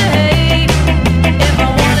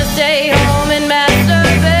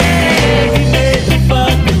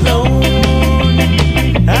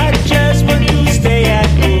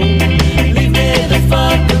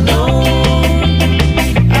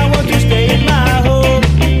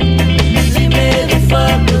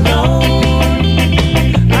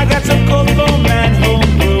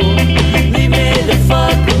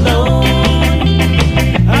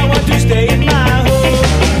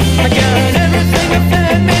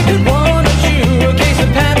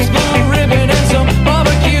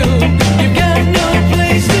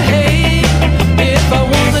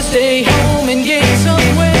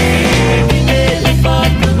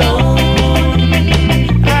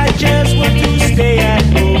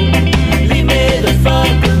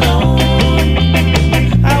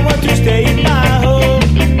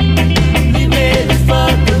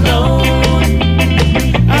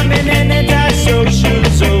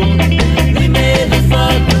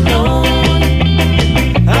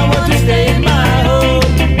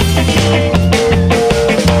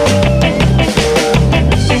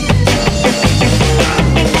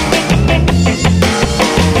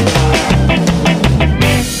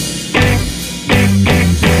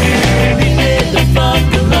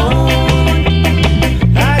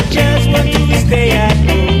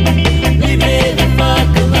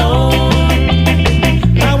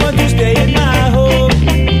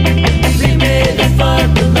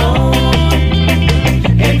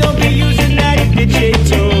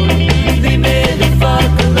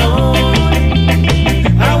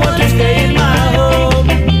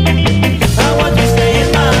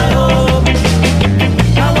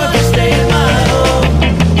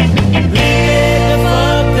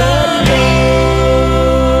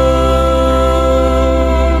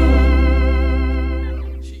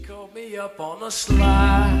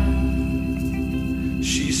 lie.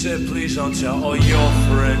 She said, please don't tell all your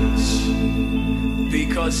friends,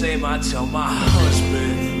 because they might tell my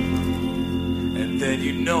husband, and then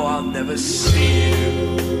you know I'll never see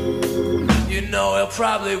you. You know he'll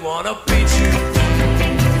probably wanna beat you,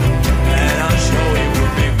 and I'm sure he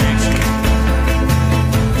will be beat you.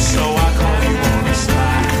 So I call you on the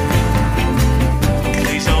slide.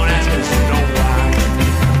 Please don't ask, 'cause you know why.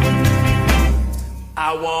 I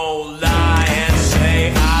won't lie and say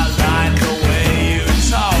I like the way you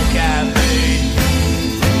talk at me.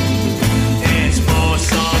 It's more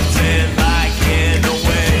something like in the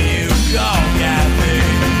way you gawk at me.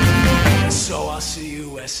 So I'll see you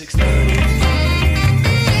at 6:30.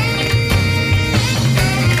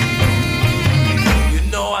 You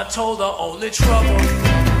know I told her only trouble.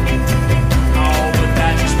 Oh, but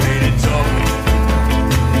that just made it double.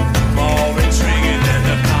 More intriguing than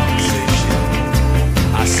the conversation.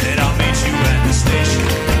 I said I'll meet you at the station.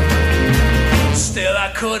 Still I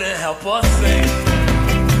couldn't help but think,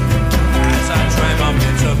 as I drank my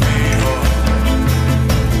bit to be her,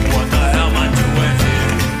 what the hell am I doing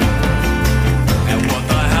here? And what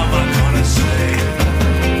the hell am I gonna say?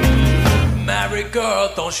 Married girl,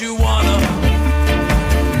 don't you wanna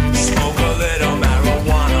smoke a little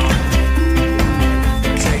marijuana?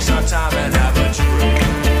 Take some time and have a drink,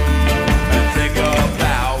 and think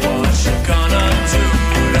about what you're gonna do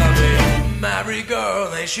to me. Married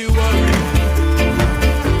girl, ain't you worried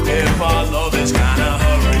if our love is kinda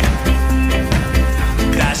hurried?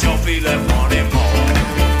 That you'll be left wanting more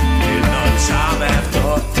in the time after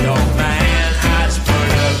your man has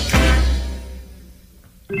murdered me.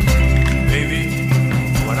 Baby,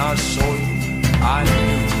 when I saw you, I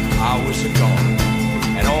knew I was a gone,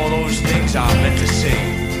 and all those things I meant to say,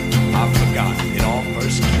 I forgot in our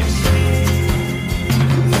first kiss.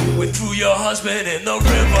 We threw your husband in the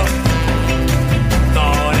river,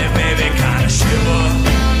 thought it made me kinda shiver.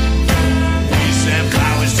 We sent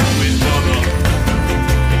flowers to his mother,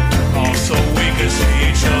 all so we could see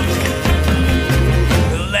each other.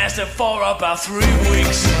 It lasted for about 3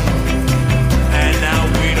 weeks, and now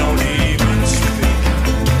we don't even speak.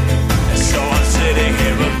 And so I'm sitting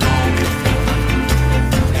here alone,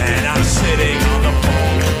 and I'm sitting on the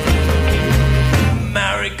phone.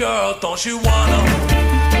 Married girl, don't you wanna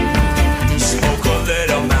smoke a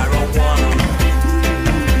little marijuana?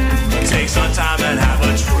 Take some time and have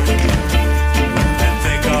a drink, and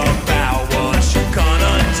think about what you're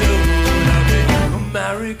gonna do to me.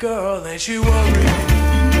 Married girl, ain't you worried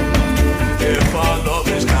if our love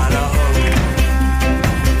is kinda hurried?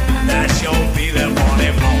 That you'll be there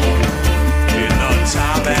wanting more in the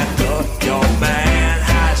time after your man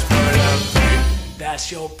has murdered me. That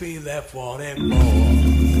you'll be left wanting more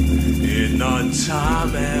in the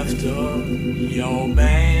time after your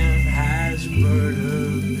man has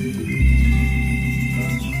murdered me.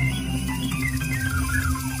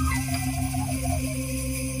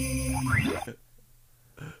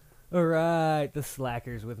 Alright, the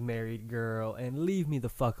Slackers with Married Girl and Leave Me the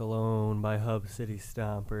Fuck Alone by Hub City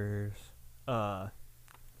Stompers.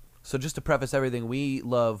 So just to preface everything, we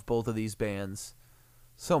love both of these bands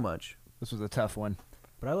so much. This was a tough one.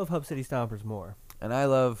 But I love Hub City Stompers more. And I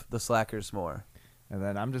love the Slackers more. And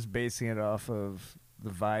then I'm just basing it off of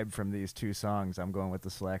the vibe from these two songs. I'm going with the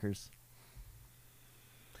Slackers.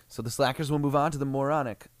 So the Slackers will move on to the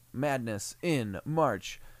Moronic Madness in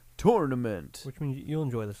March tournament. Which means you'll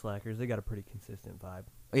enjoy the Slackers. They got a pretty consistent vibe.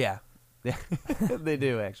 Yeah. They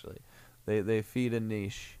do, actually. They feed a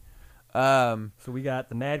niche. So we got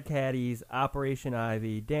the Mad Caddies, Operation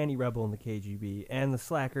Ivy, Danny Rebel and the KGB, and the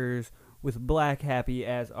Slackers with Black Happy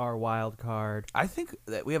as our wild card. I think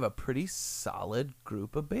that we have a pretty solid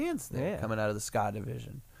group of bands there coming out of the ska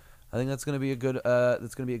division. I think that's going to be a good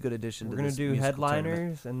addition We're to this going to do musical headliners,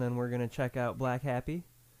 tournament. and then we're going to check out Black Happy.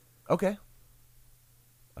 Okay.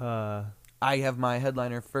 I have my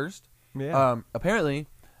headliner first. Yeah. Apparently,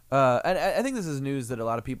 and I think this is news that a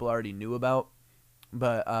lot of people already knew about,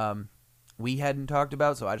 but we hadn't talked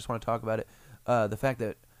about, so I just want to talk about it. The fact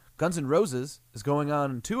that Guns N' Roses is going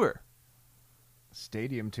on tour.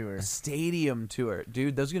 Stadium tour. A stadium tour.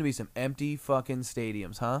 Dude, those are going to be some empty fucking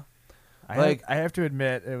stadiums, huh? I have to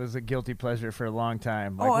admit, it was a guilty pleasure for a long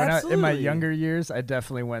time. Like absolutely. In my younger years, I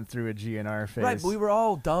definitely went through a GNR phase. Right, but we were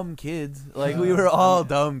all dumb kids. Like, we were all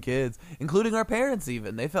dumb kids, including our parents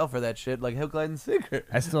even. They fell for that shit like hook, line, and sinker.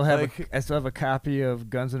 I still have a copy of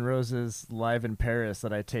Guns N' Roses live in Paris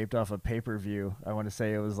that I taped off a pay-per-view. I want to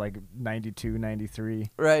say it was like 92,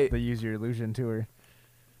 93. Right. The Use Your Illusion tour.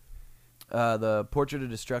 The Portrait of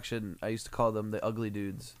Destruction, I used to call them the ugly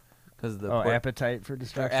dudes. Appetite for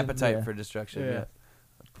Destruction. Appetite for Destruction, yeah.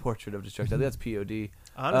 Portrait of Destruction. That's POD.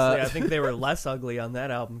 Honestly, I think they were less ugly on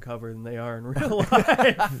that album cover than they are in real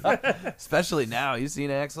life. Especially now. You seen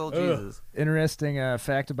Axl? Jesus. Interesting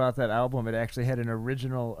fact about that album, it actually had an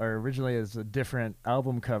originally as a different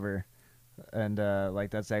album cover. And like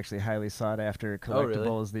that's actually highly sought after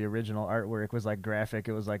collectibles. Really? The original artwork was like graphic.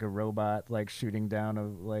 It was like a robot like shooting down a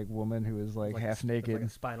like woman who was like half naked. Like a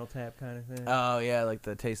Spinal Tap kind of thing. Oh yeah, like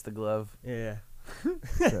the taste the glove. Yeah.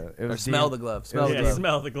 So it Or was smell deemed, the glove. it Smell was the Yeah, glove.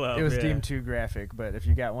 smell the glove. It was yeah. deemed too graphic, but if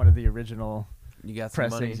you got one of the original You got some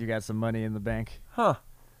money. pressings, you got some money in the bank. Huh.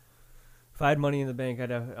 If I had money in the bank, I'd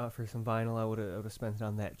have, for some vinyl. I would have spent it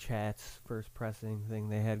on that Chats first pressing thing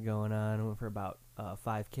they had going on. It went for about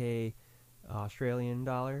 $5,000 Australian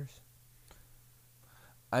dollars.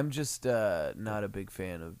 I'm just not a big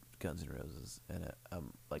fan of Guns N' Roses, and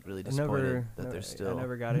I'm like really disappointed that they're still I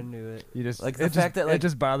never got into it. You just Like the it fact just, that, like- it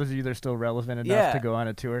just bothers you they're still relevant enough Yeah. to go on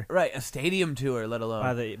a tour. right a stadium tour, let alone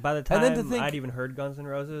By the time And then to think- I'd even heard Guns N'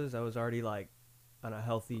 Roses, I was already like on a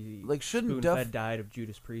healthy Like, shouldn't spoon-fed Duff- diet of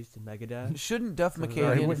Judas Priest and Megadeth. Shouldn't Duff So, You're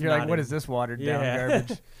McKagan like, you're like, not what in- is this watered Yeah. down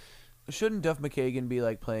garbage? shouldn't Duff McKagan be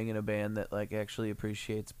like playing in a band that like actually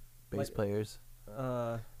appreciates bass Like- players?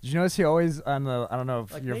 Did you notice he always on the? I don't know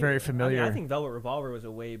if Like you're maybe- very familiar. I mean, I think Velvet Revolver was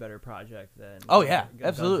a way better project than. Oh yeah, Guns N'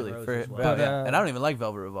 absolutely. Roses For was. But, yeah. And I don't even like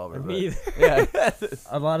Velvet Revolver. Me but- either. yeah.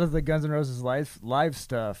 a lot of the Guns N' Roses live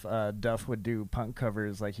stuff, Duff would do punk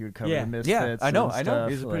covers, like he would cover Yeah. the Misfits. Yeah, I know. and I know.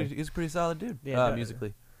 stuff, He's a pretty solid dude. Yeah,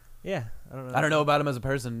 musically. Yeah, I don't know. I don't know about him as a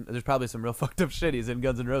person. There's probably some real fucked up shit he's in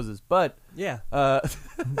Guns N' Roses, but Yeah,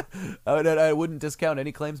 I wouldn't discount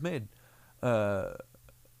any claims made. But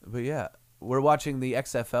yeah, we're watching the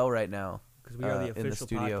XFL right now. because we are the in the official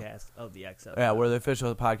studio. podcast of the XFL. Yeah, we're the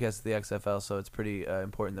official podcast of the XFL, so it's pretty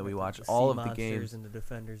important that we watch The all Sea of the Monsters games. and the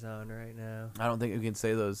Defenders on right now. I don't think we can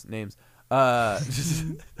say those names. Just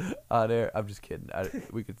on air. I'm just kidding.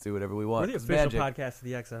 We could do whatever we want. We're the It's official magic. podcast of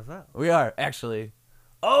the XFL. We are actually.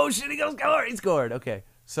 Oh shit! He goes score. He scored. Okay,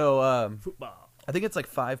 so Football. I think it's like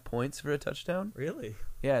 5 points for a touchdown. Really?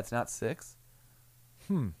 Yeah, it's not 6.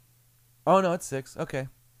 Oh no, it's 6. Okay.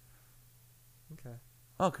 Okay.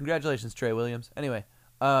 Oh, congratulations, Trey Williams. Anyway,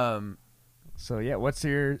 So yeah, what's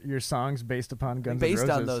your songs based upon Guns N' Roses?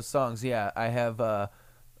 based on those songs, yeah, I have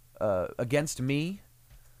Against Me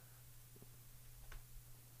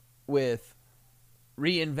with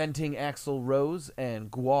Reinventing Axl Rose and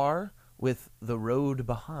Guar with The Road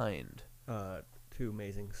Behind. Two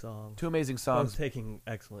amazing songs. Two amazing Both songs. taking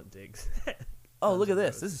excellent digs. Oh, look at Guns N'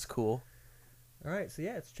 this. This is cool. All right, so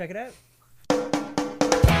yeah, let's check it out.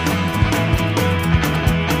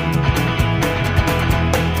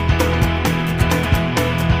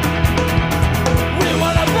 We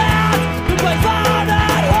want a band who plays loud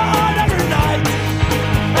and hard every night.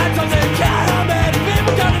 And something can't have many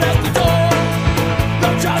people coming at the door.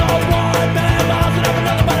 Don't try to one man miles and have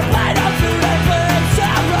another but a plane up to Netflix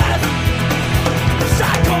and rest.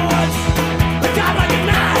 Shot chords, a guy like a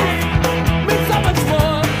knife, means so much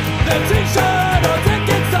more than t-shirt or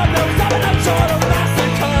tickets of no 7 I'm short of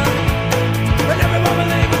massacre. And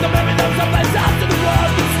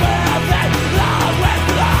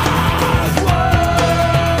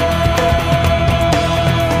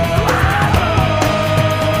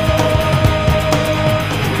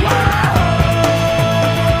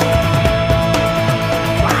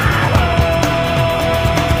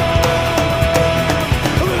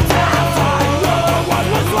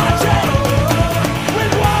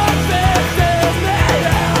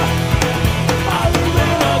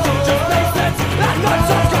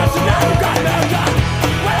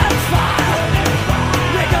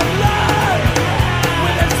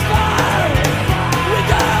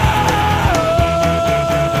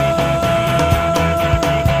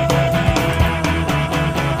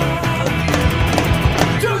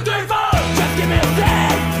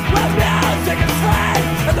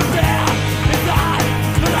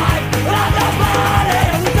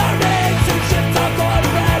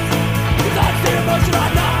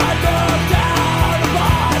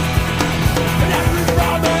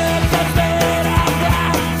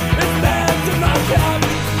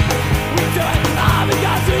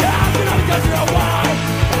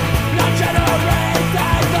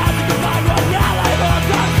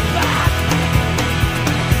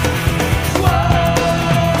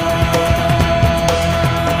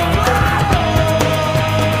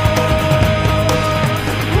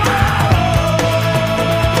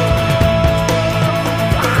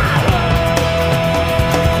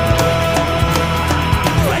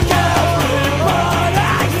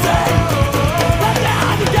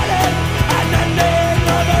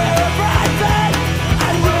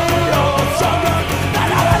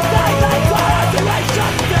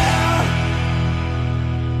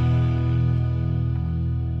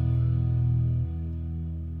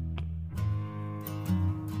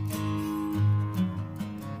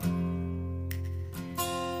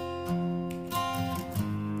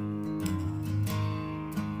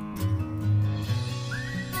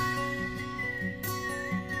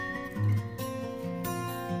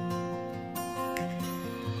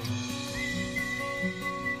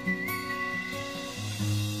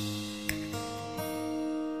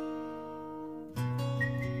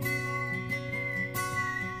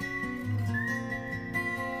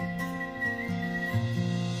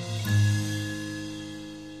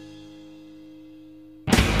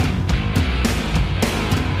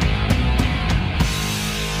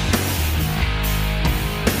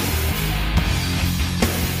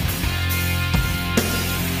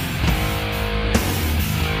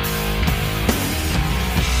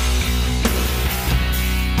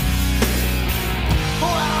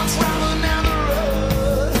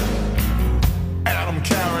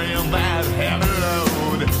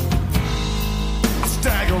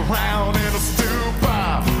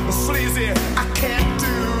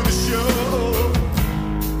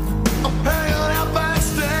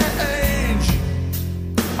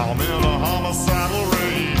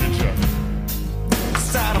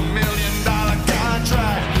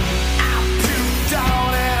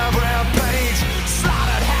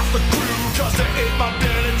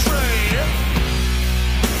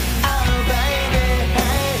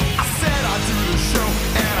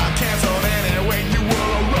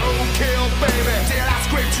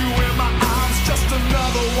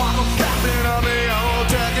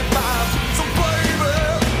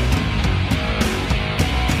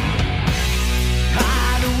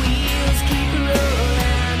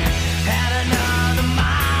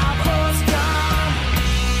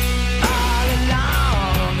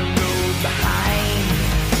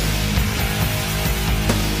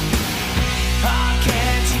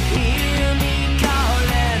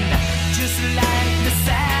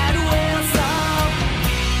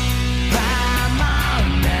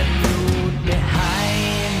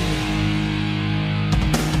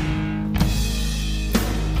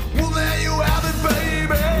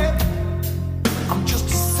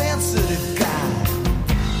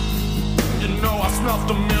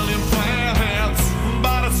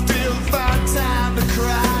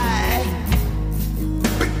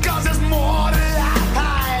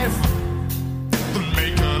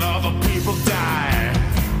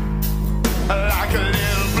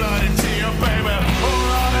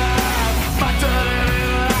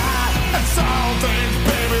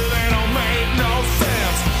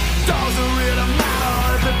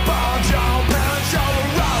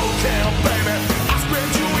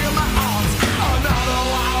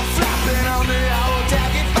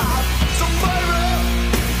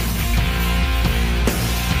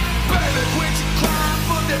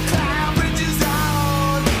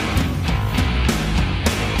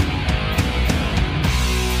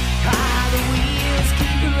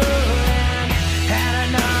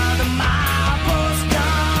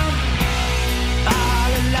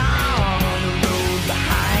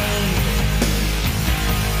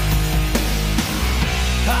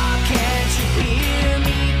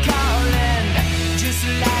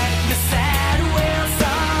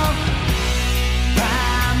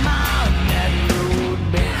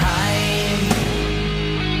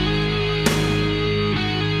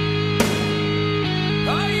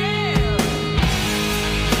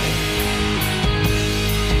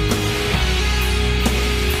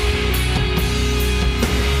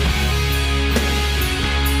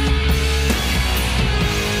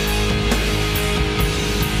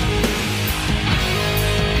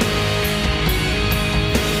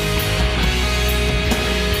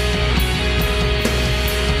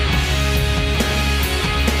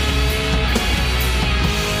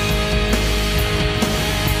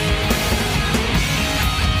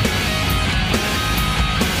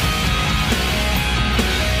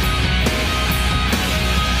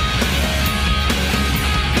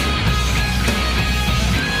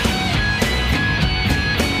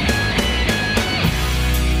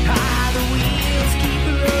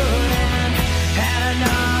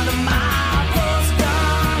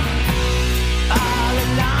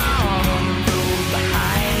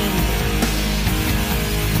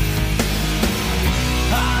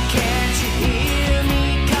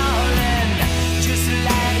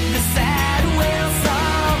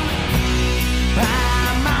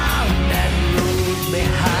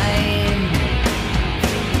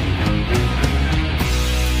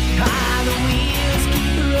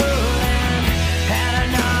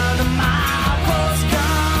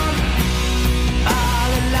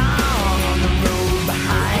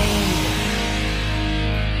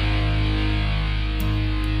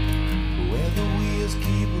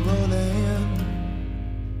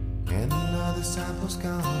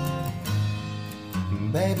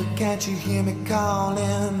Can't you hear me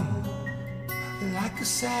calling like a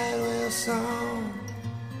sad whale song?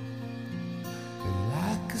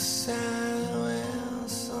 Like a sad whale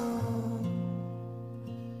song.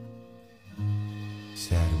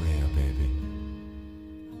 Sad whale, baby.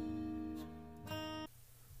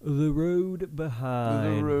 The Road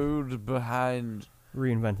Behind. The Road Behind.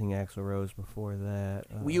 Reinventing Axl Rose before that.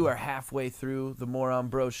 We are halfway through the Moron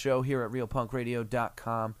Bros show here at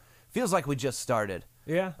realpunkradio.com. Feels like we just started.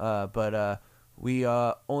 Yeah. But we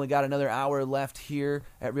only got another hour left here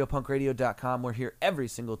at realpunkradio.com. We're here every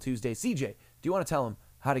single Tuesday. CJ, do you want to tell them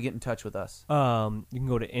how to get in touch with us? You can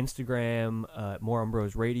go to Instagram, Moron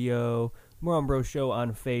Bros Radio, Moron Bros Show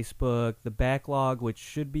on Facebook, the backlog, which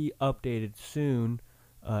should be updated soon,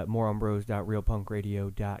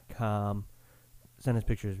 moronbros.realpunkradio.com. Send us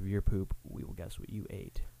pictures of your poop. We will guess what you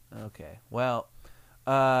ate. Okay. Well,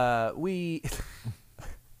 we...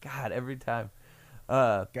 God, every time.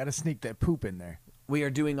 Gotta sneak that poop in there. We are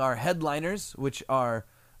doing our headliners, which are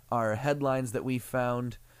our headlines that we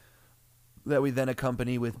found that we then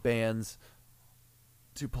accompany with bands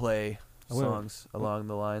to play songs along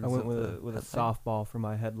the lines. I went of with a softball for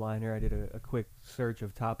my headliner. I did a quick search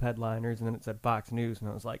of top headliners, and then it said Fox News, and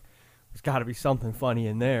I was like, there's got to be something funny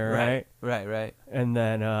in there, right? Right. And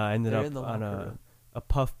then I ended They're in the up on locker room. a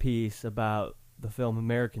puff piece about the film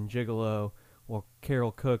American Gigolo. Well,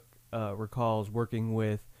 Carol Cook recalls working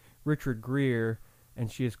with Richard Gere, and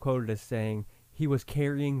she is quoted as saying, he was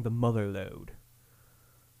carrying the mother load.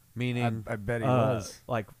 Meaning, I bet he was.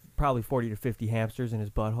 Like probably 40 to 50 hamsters in his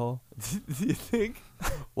butthole. do you think?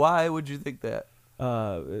 Why would you think that?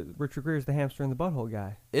 Richard Gere is the hamster in the butthole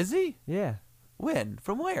guy. Is he? Yeah. When?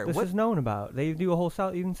 From where? This is known about. They do a whole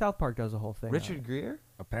even South Park does a whole thing. Richard Gere?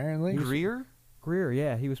 Apparently. Greer? Greer,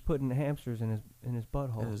 yeah, he was putting hamsters in his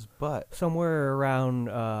butthole. In his butt. Somewhere around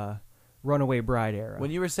Runaway Bride era. When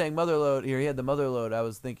you were saying mother load, here he had the mother load, I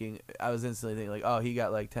was instantly thinking like, oh, he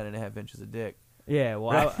got like 10.5 inches of dick. Yeah,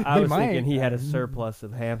 well, Right. I was He might. thinking he had a surplus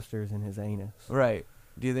of hamsters in his anus. Right.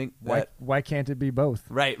 Do you think that? Why can't it be both?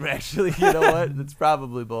 Right. Actually, you know what? It's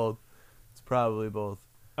probably both.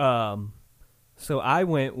 So I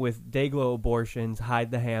went with Dayglow Abortions, Hide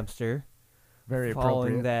the Hamster. Very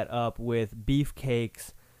Following appropriate. that up with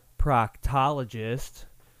Beefcake's Proctologist.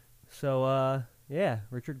 So, yeah,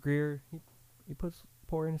 Richard Gere, he puts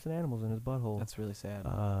poor innocent animals in his butthole. That's really sad.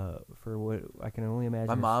 For what I can only imagine.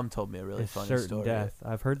 My mom told me a really is funny certain story. death.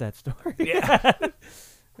 I've heard that story. Yeah. All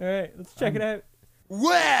right, let's check it out.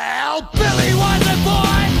 Well, Billy was a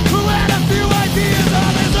boy who had a few ideas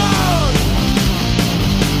of his own.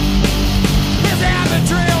 His habit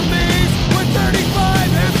trailed knees with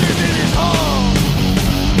 35 hamsters in his home.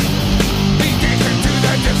 He takes them to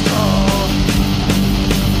the disco,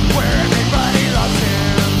 where everybody loves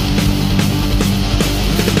him.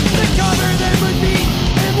 They cover them with meat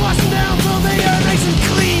and wash them down so they are nice and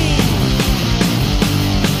clean.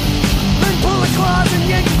 Then pull the claws and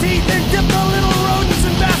yank the teeth and dip the little rodents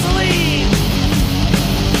in Vaseline.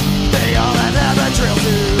 They all have habit trail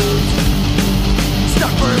tubes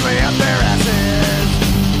stuck firmly up their asses.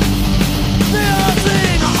 They all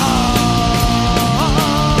sing, oh,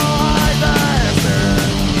 hide the hamster.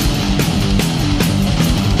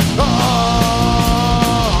 Oh,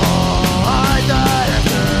 hide the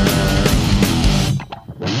hamster.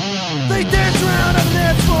 They dance around on the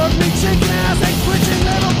dance floor, meat shaking ass and twitching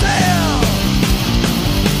little tail.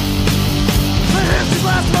 The hamsters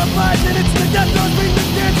last about 5 minutes, the death throes bring the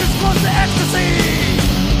dancers close to ecstasy.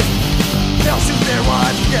 They'll shoot their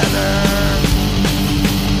wads together,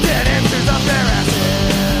 dead hamsters up their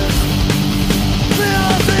asses.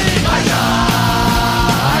 They'll sing, I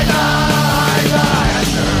die,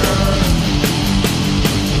 hamster.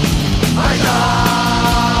 I die,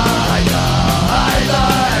 hamster.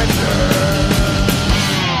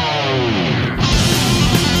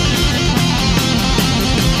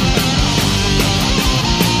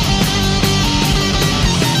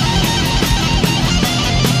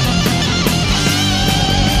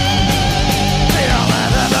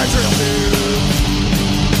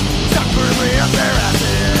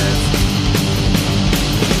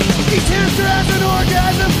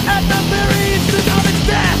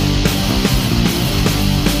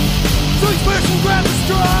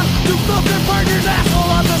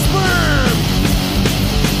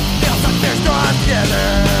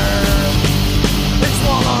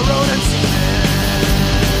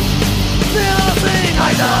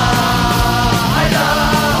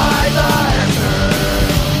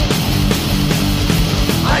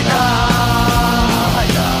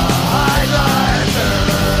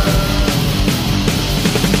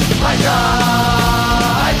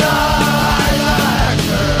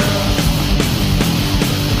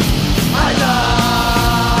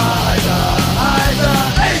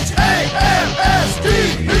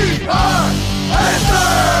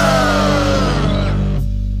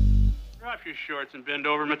 your shorts and bend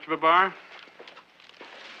over, Mr. Babar?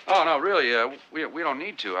 Oh, no, really, we don't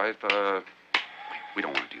need to. We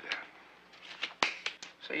don't want to do that.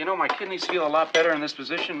 Say, you know, my kidneys feel a lot better in this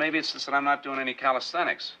position. Maybe it's just that I'm not doing any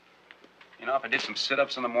calisthenics. You know, if I did some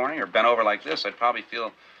sit-ups in the morning or bent over like this, I'd probably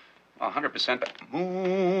feel 100% better.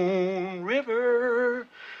 Moon River.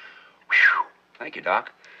 Whew. Thank you,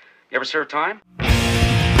 Doc. You ever serve time?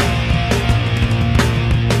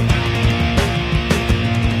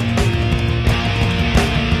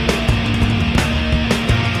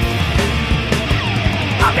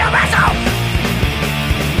 Up your vessel!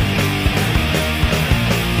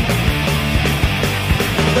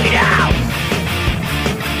 Look it out!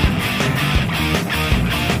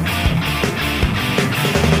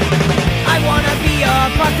 I wanna be a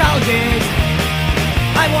proctologist.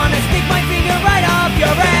 I wanna stick my finger right up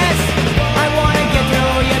your ass. I wanna get to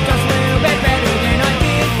know you just a little bit better than I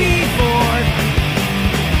did before.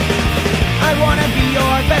 I wanna be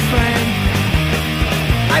your best friend.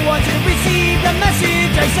 I want you to receive the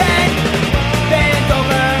message I send. Bend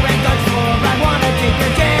over and touch floor. I wanna take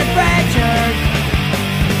your temperature.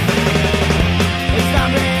 It's not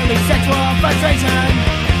really sexual frustration.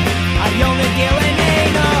 I only deal in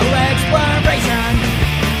anal exploration.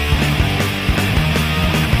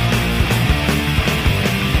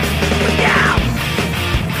 Yeah!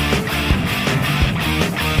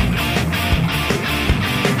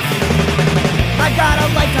 I got a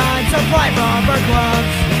lifetime supply from her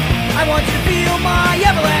gloves. I want you to feel my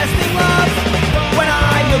everlasting love. When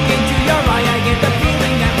I look into your eye, I get the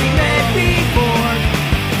feeling that we met before.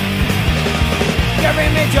 Your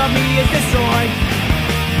image of me is destroyed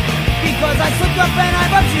because I slipped up and I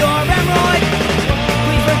rubbed your hemorrhoid.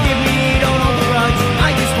 Please forgive me, don't hold a grudge. I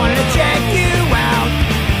just wanted to check you out.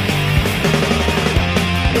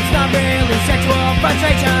 It's not really sexual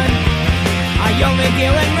frustration. I only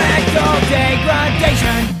deal in rectal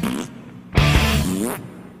degradation.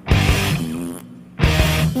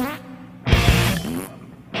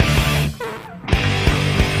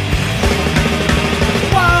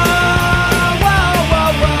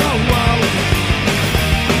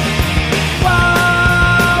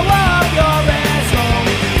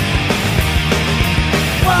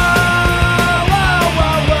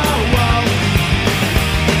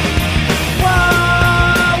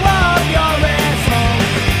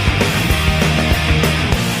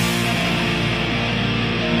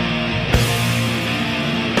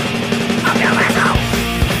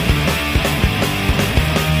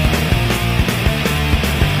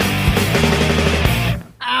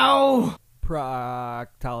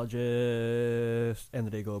 Proctologist and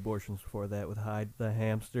the Dago abortions before that with Hyde the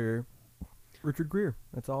hamster. Richard Gere.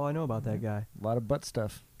 That's all I know about that guy. A lot of butt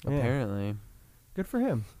stuff. Yeah. Apparently. Good for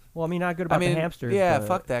him. Well, I mean, not good about the hamsters. Yeah, but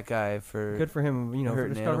fuck that guy for. good for him, you know, for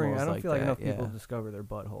hurting discovering. I animals don't like feel like that, enough people yeah. discover their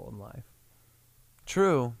butthole in life.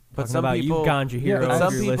 True, but Talking some about people, you ganja heroes, but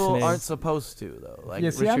some if you're people listening. aren't supposed to though. Like Yeah,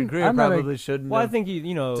 see, Richard I'm Gere not probably shouldn't. Well, I have think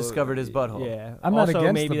you know discovered his butthole. Yeah, I'm not also,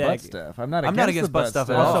 against maybe the that, butt stuff. I'm not I'm against not against the butt stuff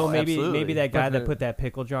at Also, all. maybe Absolutely. that guy But that put that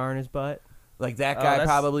pickle jar in his butt. Like that Oh, guy that's-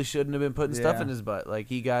 probably shouldn't have been putting stuff Yeah. in his butt. Like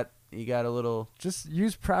he got a little. Just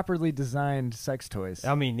use properly designed sex toys.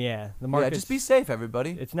 I mean, yeah, the Yeah, market. just be safe,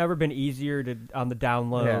 everybody. It's never been easier to on the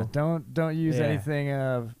down low. Yeah, don't use Yeah.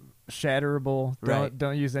 anything shatterable. Right.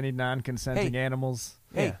 Don't use any non-consenting Hey. animals.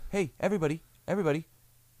 Hey, everybody,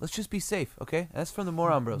 let's just be safe, okay? That's from the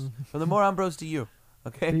Moron Bros. From the Moron Bros to you,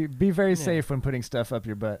 okay? Be very safe when putting stuff up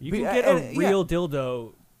your butt. You Be- can get and- a real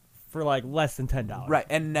dildo for like less than $10. Right,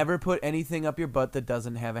 and never put anything up your butt that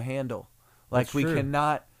doesn't have a handle. Like That's we true.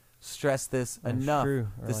 cannot stress this That's enough. true.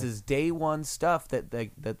 Or This like- is day one stuff that the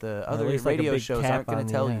Or other at least like a radio big shows cap aren't going on to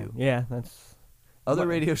the tell end. you. Yeah, that's Other What-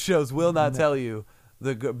 radio shows will not tell you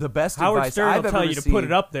the best Howard advice Stern I've will ever tell you received. to put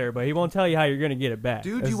it up there, but he won't tell you how you're going to get it back.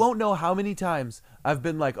 Dude, you won't know how many times I've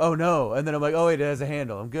been like, "Oh no," and then I'm like, "Oh wait, it has a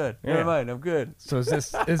handle. I'm good. Yeah. Never mind. I'm good." So is this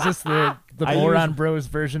the I Moron use- Bros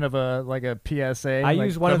version of a PSA? I like,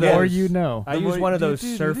 use one the of more those- you know. I The use more one of you those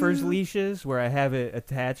do, surfer's do. leashes where I have it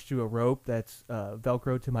attached to a rope that's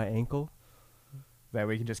Velcro to my ankle. That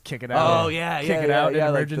we can just kick it out. Oh yeah, kick yeah, it yeah, out yeah,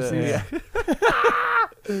 in like the- emergencies.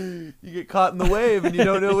 You get caught in the wave and you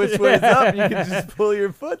don't know which way's up. You can just pull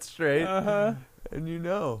your foot straight, and you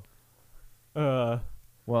know.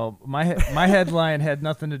 Well, my headline had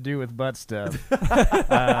nothing to do with butt stuff.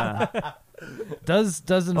 Does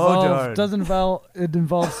darn. involve it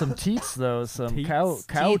involves some teats though, some Teats?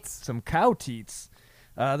 cow teats.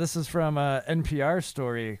 This is from a NPR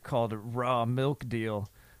story called "Raw Milk Deal."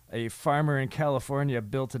 A farmer in California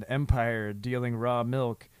built an empire dealing raw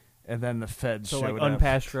milk, and then the feds So showed like up.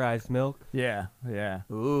 unpasteurized milk. Yeah.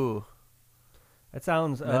 Ooh. That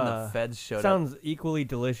sounds. And then the feds showed up. Sounds equally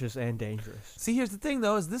delicious and dangerous. See, here's the thing,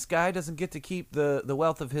 though, is this guy doesn't get to keep the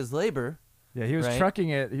wealth of his labor. Yeah, he was right? trucking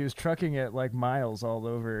it. He was trucking it like miles all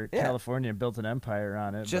over California and built an empire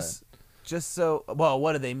on it. Just so. Well,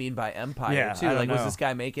 what do they mean by empire? Yeah, too? I don't Like, was know. this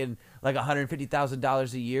guy making like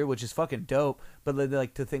 $150,000 a year, which is fucking dope? But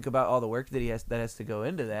like to think about all the work that has to go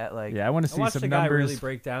into that. Like, yeah, I want to I see watched some a guy numbers. really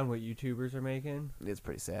break down what YouTubers are making. it's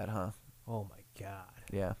pretty sad, huh? Oh my god,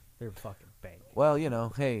 Yeah. they're fucking banging. Well,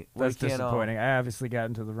 hey, That's we can't all- disappointing. I obviously got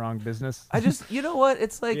into the wrong business. I just, you know what?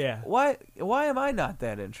 It's like, Yeah. why am I not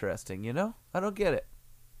that interesting? I don't get it.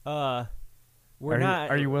 We're not.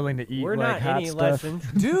 Are you willing to eat We're like not hot any stuff? less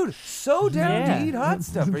interested. Dude, so down Yeah. to eat hot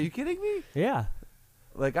stuff. Are you kidding me? Yeah,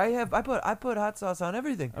 Like I put hot sauce on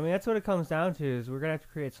everything. I mean that's what it comes down to. Is we're gonna have to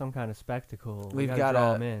create some kind of spectacle. We've gotta got draw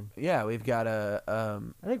a- them in. Yeah, we've got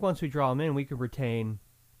a I think once we draw them in, we could retain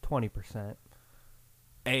 20%,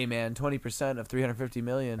 hey man, 20% of 350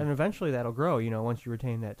 million. and eventually that'll grow. Once you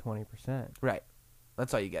retain that 20%. Right.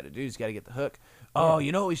 That's all you got to do. You just got to get the hook. Oh,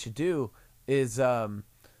 you know what we should do is the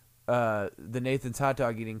Nathan's hot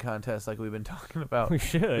dog eating contest, like we've been talking about. We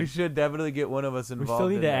should. We should definitely get one of us We involved. still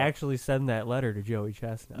need in to that. actually send that letter to Joey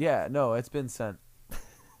Chestnut. Yeah, no, it's been sent.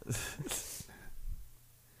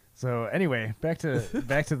 So anyway, back to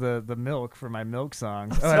the milk for my milk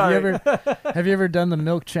songs. Oh, Sorry. have you ever done the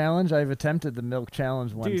milk challenge? I've attempted the milk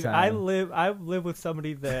challenge one Dude, time. I live with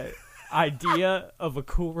somebody that idea of a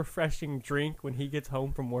cool, refreshing drink when he gets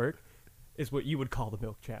home from work is what you would call the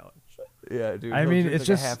milk challenge. Yeah, dude. I he'll mean, drink it's like a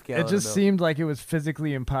just half gallon it of just milk. seemed like it was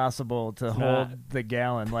physically impossible to It's hold not. the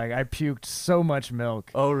gallon. Like I puked so much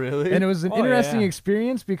milk. Oh, really? And it was an Oh, interesting yeah.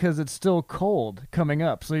 experience because it's still cold coming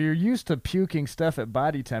up. So you're used to puking stuff at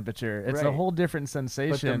body temperature. It's a Right. whole different but the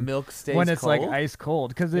sensation milk stays when it's like cold? ice cold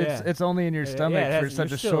because Yeah. it's only in your stomach Yeah, for that's- such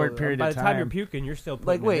you're a still- short period by of the time you're time. puking, you're still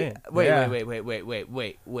Like, putting it in.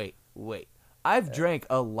 wait. I've drank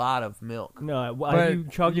a lot of milk. No, But you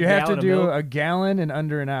chug you a have to gallon of do milk? a gallon in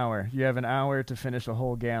under an hour. You have an hour to finish a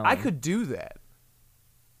whole gallon. I could do that.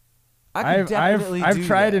 I could definitely I've do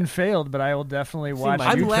tried that. and failed, but I will definitely watch my-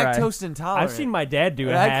 I'm you try. lactose intolerant. I've seen my dad do a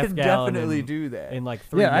and I half can gallon definitely in, do that. in like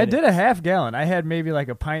 3 Yeah, I minutes. did a half gallon. I had maybe like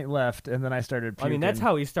a pint left, and then I started I puking. mean, that's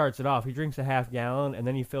how he starts it off. He drinks a half gallon, and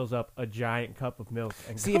then he fills up a giant cup of milk.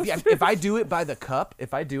 And See, if I do it by the cup,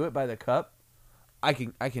 I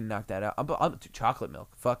can knock that out. I'm chocolate milk.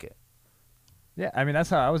 Fuck it. Yeah, I mean that's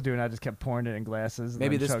how I was doing. I just kept pouring it in glasses. and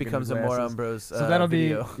Maybe then this chugging becomes the a Moron glasses. Bros. So that'll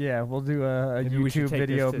video. be We'll do a Maybe we should YouTube take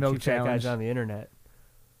video this to milk two fat challenge. guys on the internet.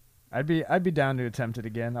 I'd be down to attempt it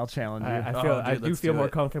again. I'll challenge you. I Oh, feel dude, I do let's feel do more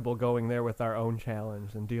it. comfortable going there with our own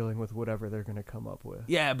challenge and dealing with whatever they're going to come up with.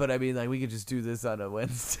 Yeah, but I mean, like, we could just do this on a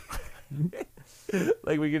Wednesday.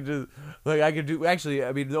 Like, we could just, like, I could do, actually,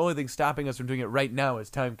 I mean, the only thing stopping us from doing it right now is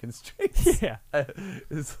time constraints. Yeah.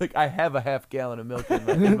 It's like, I have a half gallon of milk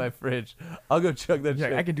in my fridge. I'll go chug that Yeah,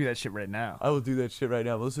 shit. I can do that shit right now. I will do that shit right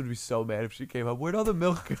now. Melissa would be so mad if she came up. Where'd all the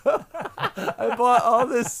milk go? I bought all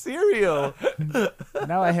this cereal.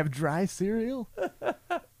 Now I have dry cereal.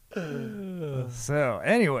 So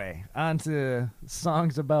anyway, on to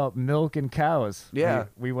songs about milk and cows. Yeah.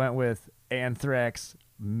 we went with Anthrax,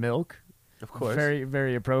 Milk. Of course. Very,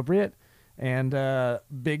 very appropriate. And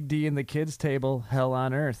Big D and the Kids Table, Hell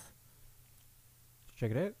on Earth.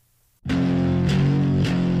 Check it out.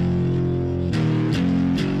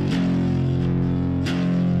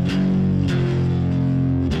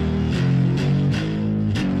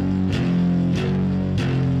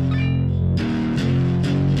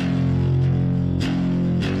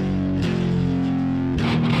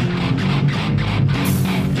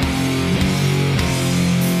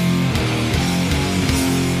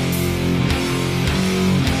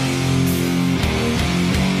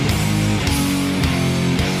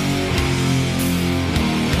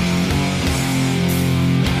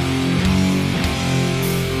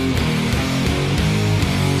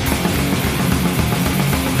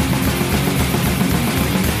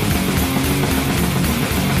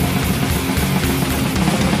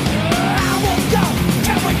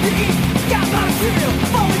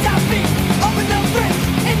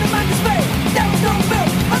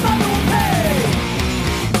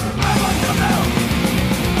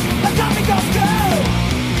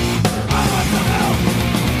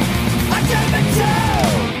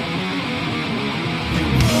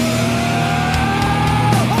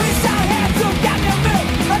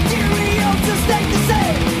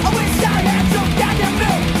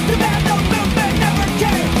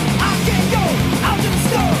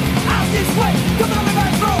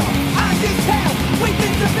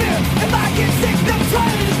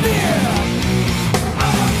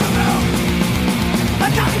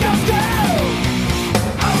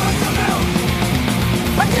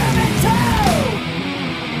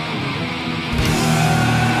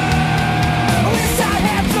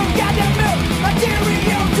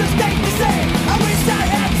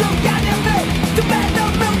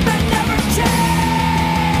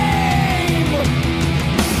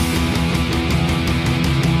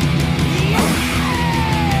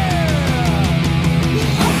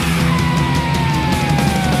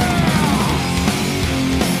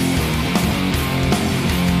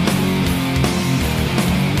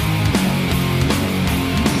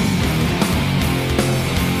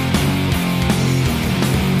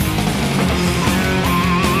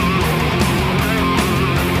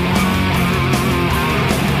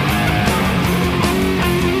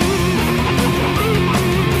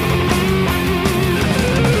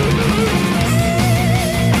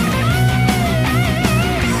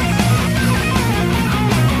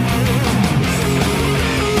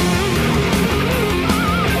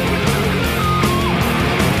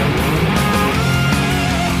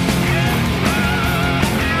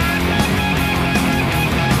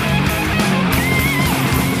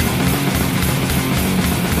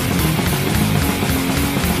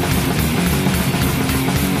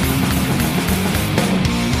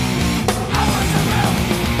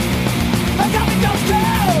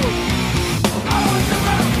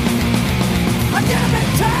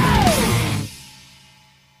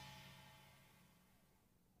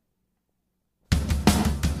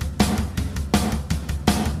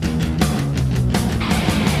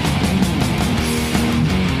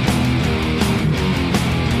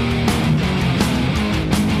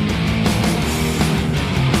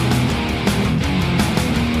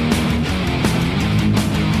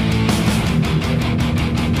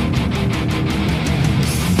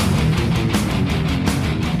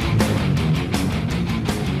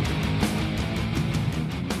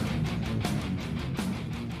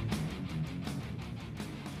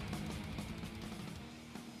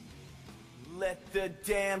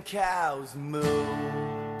 damn cows moo.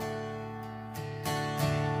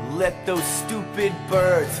 Let those stupid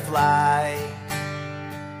birds fly.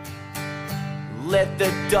 Let the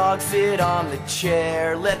dog sit on the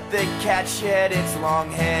chair. Let the cat shed its long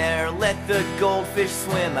hair. Let the goldfish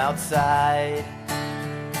swim outside.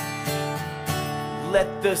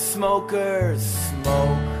 Let the smokers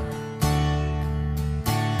smoke.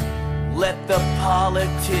 Let the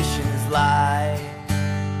politicians lie.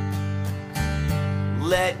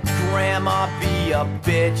 Let grandma be a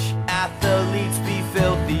bitch. Athletes be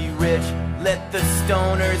filthy rich. Let the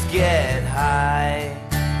stoners get high.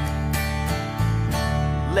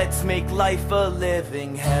 Let's make life a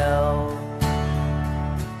living hell.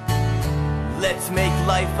 Let's make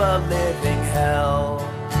life a living hell.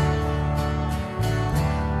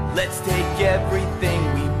 Let's take everything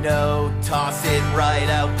we know, toss it right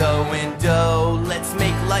out the window. Let's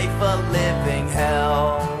make life a living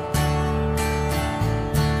hell.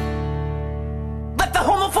 Let the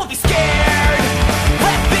homophobe be scared.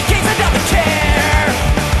 Let big gays adopt care.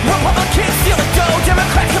 Republicans steal the dough,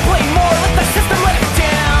 Democrats complain more. Let the system let it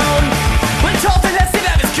down. Let Charlton Heston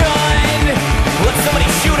have his gun. Let somebody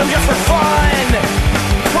shoot him just for fun.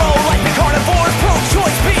 Pro-life be carnivores,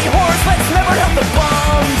 pro-choice be whores. Let's never help the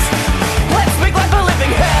bums. Let's make life a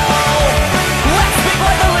living hell. Let's make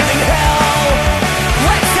life a living hell.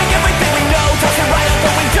 Let's take everything we know, toss it right out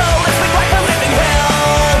the window. Let's make life a living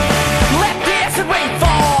hell. Let the acid rain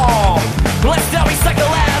fall. Let's not recycle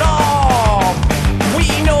at all. We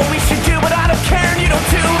know what we should do, but I don't care and you don't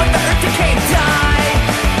too. Let the earth decay and die.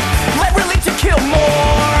 Let religion kill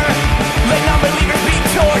more. Let non-believers be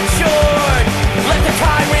tortured. Let the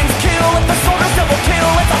tyrants kill. Let the soldiers double kill.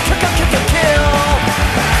 Let's all kill, kill, kill, kill.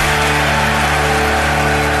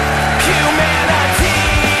 Humanity,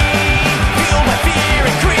 fueled by fear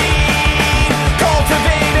and greed.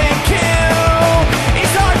 Cultivate and kill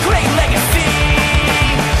is our great legacy.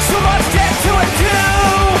 So much debt to undo,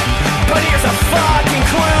 but here's a fucking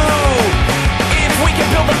clue. If we can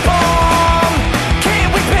build a bomb, can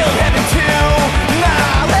we build heaven too?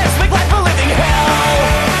 Nah, let's make life a living hell.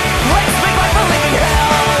 Let's make life a living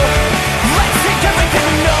hell. Let's take everything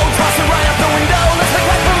we know, toss it right out the window. Let's make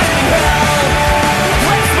life a living hell.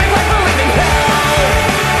 Let's make life a living hell.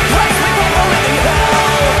 Let's make life a living hell.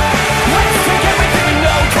 Let's take everything we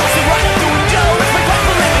know, toss it right out the window. Let's make life a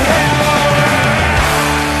living hell.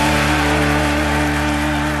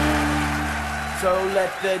 So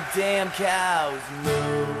let the damn cows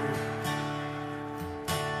moo.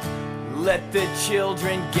 Let the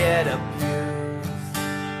children get abused.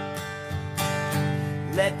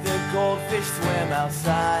 Let the goldfish swim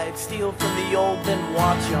outside. Steal from the old, then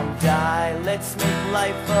watch them die. Let's make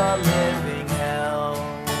life a living hell.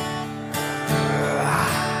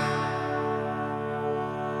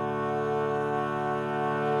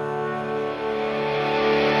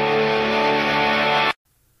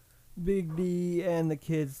 Big D and the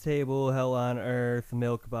Kids Table, Hell on Earth,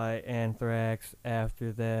 Milk by Anthrax.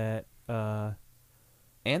 After that,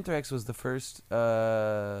 Anthrax was the first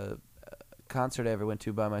concert I ever went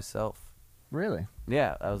to by myself. Really?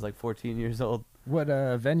 Yeah, I was like 14 years old. What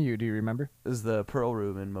venue do you remember? It was the Pearl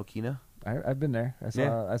Room in Mokina. I've been there.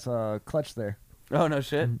 I saw Clutch there. Oh, no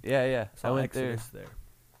shit. Yeah, yeah. I went Exodus there.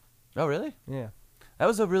 Oh, really? Yeah. That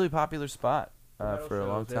was a really popular spot Metal for a shows.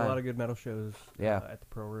 long They had time. a lot of good metal shows at the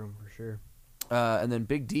Pro Room, for sure. And then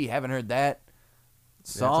Big D, haven't heard that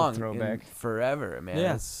song throwback. in forever, man.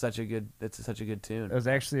 Yeah. It's such a good tune. It was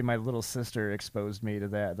actually my little sister exposed me to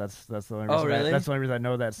that. That's the only reason. Oh, really? That's the only reason I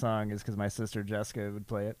know that song is because my sister Jessica would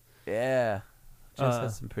play it. Yeah. Just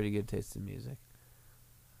has some pretty good taste in music.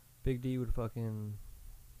 Big D would fucking...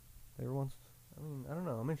 They were once... I mean, I don't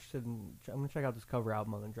know. I'm interested in... I'm going to check out this cover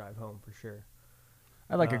album on the drive home, for sure.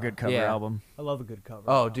 I like a good cover yeah. album. I love a good cover.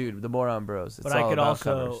 Oh, album. dude, the Moron Bros. It's but all I could about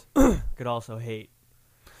also covers. could also hate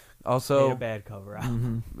Also, a bad cover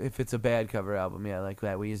album. if it's a bad cover album, yeah, like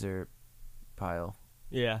that Weezer pile.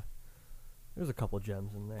 Yeah, there's a couple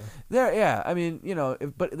gems in there. There, yeah. I mean, you know,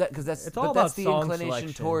 but that because that's It's all that's about the song inclination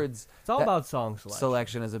selection. towards. It's all that about song selection.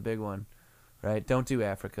 Selection is a big one, right? Don't do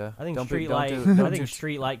Africa. I think don't Streetlight. don't I think do-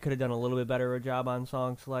 Streetlight could have done a little bit better of a job on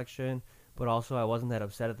song selection. But also, I wasn't that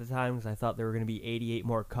upset at the time because I thought there were going to be 88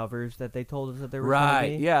 more covers that they told us that there were going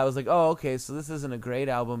Right. to be. Yeah, I was like, oh, okay, so this isn't a great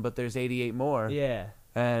album, but there's 88 more. Yeah.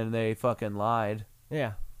 And they fucking lied.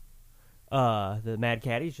 Yeah. The Mad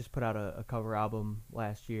Caddies just put out a cover album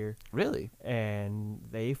last year. Really? And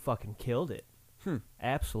they fucking killed it.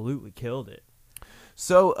 Absolutely killed it.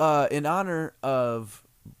 So, in honor of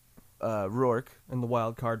Rourke and the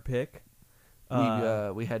wild card pick,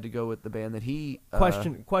 We had to go with the band that he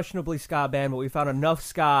questionably ska band, but we found enough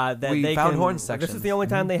ska that we they found can, horn This sections. is the only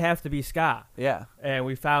time they have to be ska. Yeah. And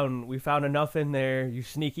we found enough in there. You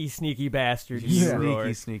sneaky bastard. You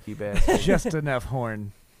roar. Sneaky bastard. Just enough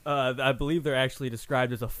horn. I believe they're actually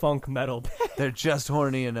described as a funk metal band. They're just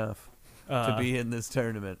horny enough to be in this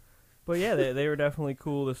tournament. But yeah, they were definitely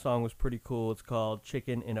cool. The song was pretty cool. It's called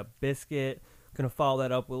Chicken in a Biscuit. Gonna follow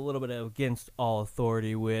that up with a little bit of Against All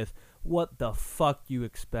Authority with What the Fuck You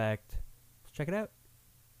Expect. Let's check it out.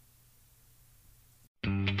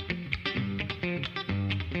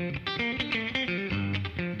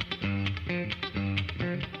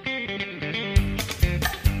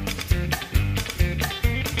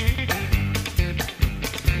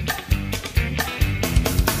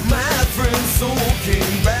 My friend Soul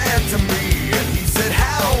came back to me and he said,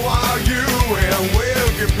 how are you and where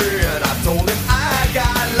have you been? I told him I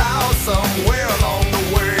got lost somewhere along the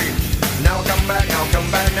way. Now come back, now come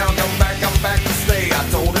back, now come back, I'm back to stay. I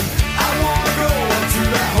told him I wanna go to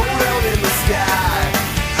that hotel in the sky.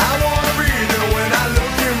 I wanna be there when I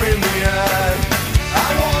look him in the eye. I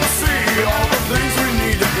wanna see all the things we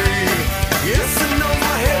need to be. Yes, and know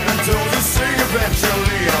my heaven tells us sing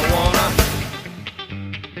eventually. I wanna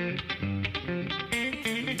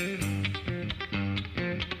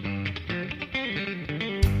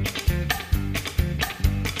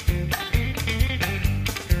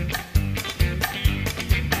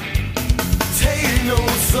take no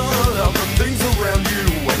son of the things around you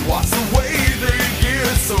and watch the way they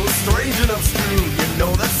get so strange and obscure. You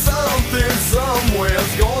know that something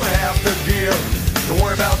somewhere's gonna have to give. Don't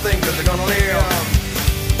worry about things that they're gonna live.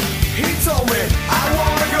 He told me I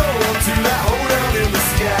wanna go up to that hotel in the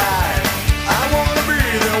sky. I wanna be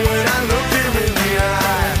there when I look him in the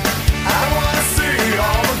eye. I wanna see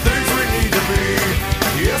all the things we need to be.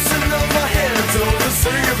 Yes, and know my head until the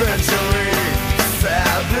sing eventually.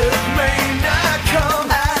 Sabbath may not come,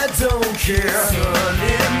 I don't care. Sun,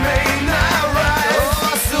 it may not rise, oh,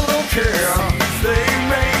 I still don't care. Seas, they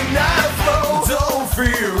may not flow, don't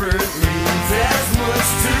fear it means as much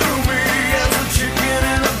to me as a chicken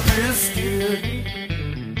and a biscuit.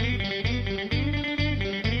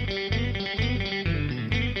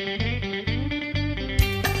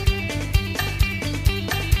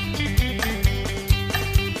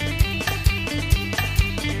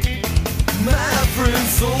 My friend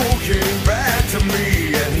Soul came back to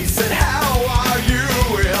me and he said, how are you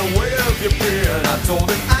and where have you been? I told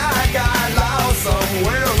him I got lost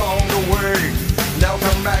somewhere along the way. Now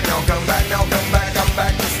come back, now come back, now come back, I'm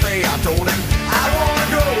back to stay. I told him I wanna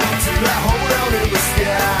go up to that hotel in the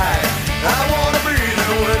sky. I wanna be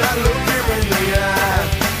there when I look him in the eye.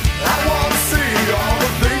 I wanna see all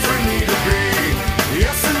the things we need to be.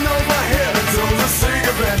 Yes, and know my head until the sing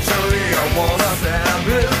eventually. I wanna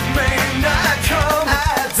Sabbath may not come,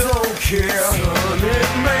 I don't care. Sun, it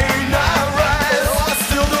may not rise, oh, I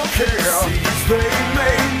still don't care. Seas, they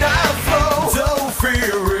may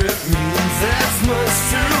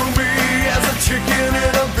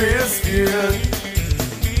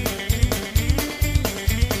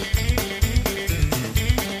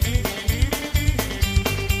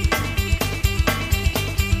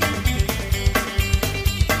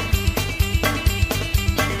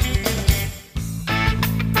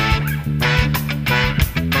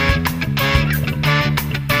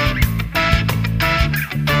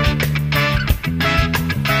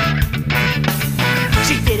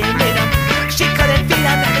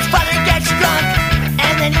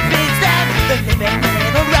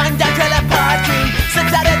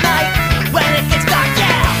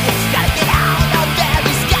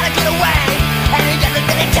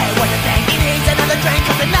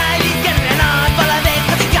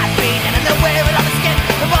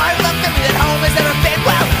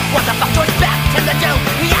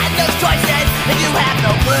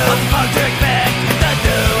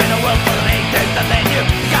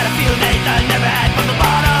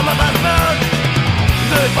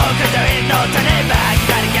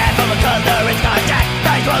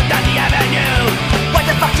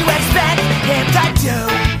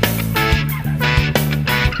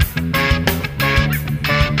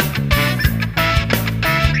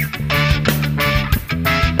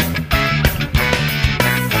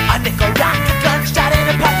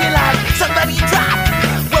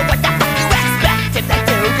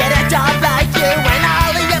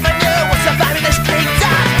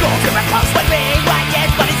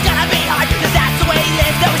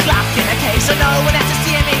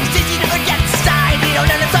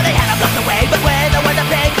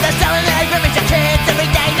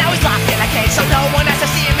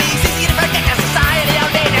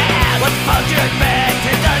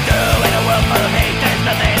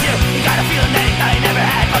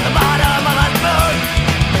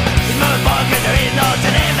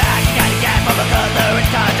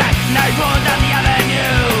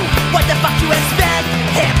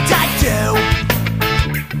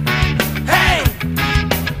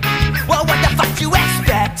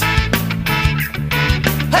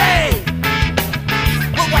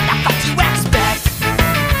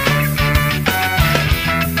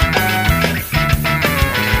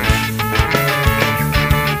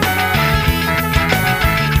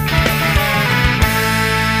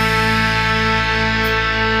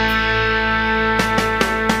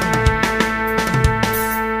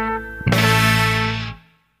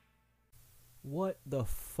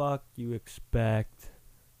fuck you expect?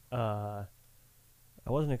 I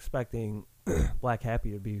wasn't expecting Black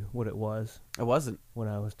Happy to be what it was It wasn't, when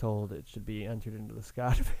I was told it should be entered into the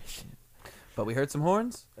Scott division. but we heard some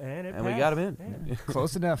horns, And it and we got him in. Yeah.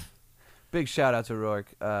 Close enough. Big shout out to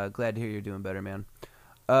Rourke. Glad to hear you're doing better, man.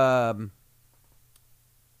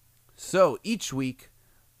 So each week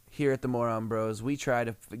here at the Moron Bros, we try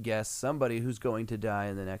to guess somebody who's going to die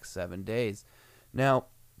in the next 7 days. Now,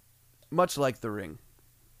 much like The Ring.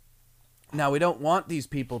 Now, we don't want these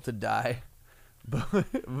people to die,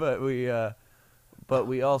 but we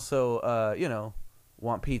also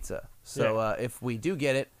want pizza. So if we do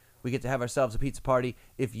get it, we get to have ourselves a pizza party.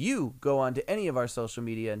 If you go on to any of our social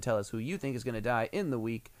media and tell us who you think is going to die in the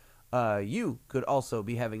week, you could also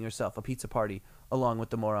be having yourself a pizza party along with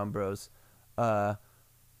the Moron Bros.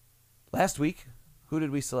 Last week, who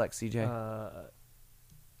did we select, CJ?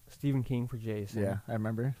 Stephen King for Jason. Yeah, I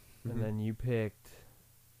remember. And then you picked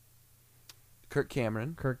Kirk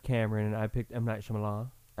Cameron Kirk Cameron, and I picked M. Night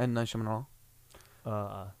Shyamalan. and Night Shyamalan.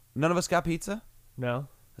 None of us got pizza. No.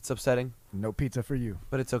 That's upsetting, No pizza for you.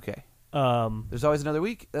 but it's okay. I'm There's always another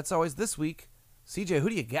week. That's always this week. CJ, who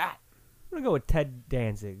do you got? gonna go with Ted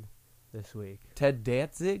Danzig this week. Ted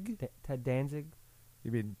Danzig, Ted Danzig?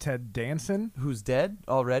 You mean Ted Danson? who's dead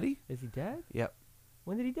already? Is he dead? Yep,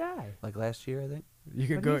 When did he die? like last year, I think. You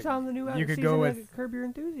could But go. he's on the new you could season go of with. Curb Your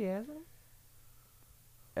Enthusiasm.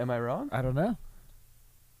 Am I wrong? I don't know.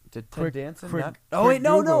 Did Ted Quick- Danson quick- not? Oh quick wait,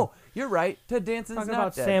 no, Google. no. You're right. Ted Danson's Talking not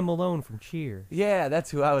about dead. Sam Malone from Cheers. Yeah,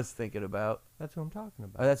 that's who I was thinking about. That's what I'm talking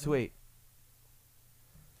about. Oh, that's wait.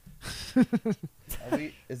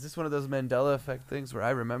 Is this one of those Mandela effect things where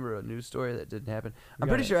I remember a news story that didn't happen? I'm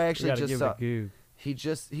pretty sure I actually just saw. He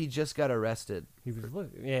just got arrested. He was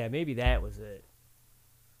looking. Yeah, maybe that was it.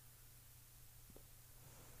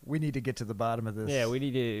 We need to get to the bottom of this. Yeah, we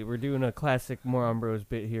need to. We're doing a classic Moron Bros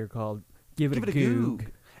bit here called "Give It a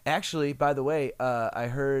Goog." Actually, by the way, I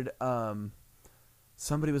heard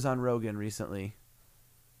somebody was on Rogan recently.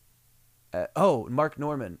 Mark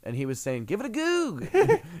Norman, and he was saying, "Give it a goog."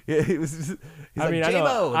 Yeah, he was. He's I like, mean, I "J-Mo,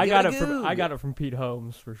 know. I give got it it a from. goog." I got it from Pete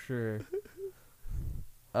Holmes for sure.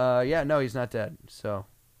 Yeah, no, he's not dead. So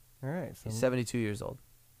All right, so he's 72 years old.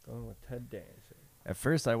 going with Ted Danzig. At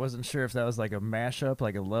first, I wasn't sure if that was like a mashup,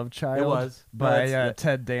 like a love child. It was. by No,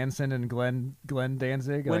 Ted Danson and Glenn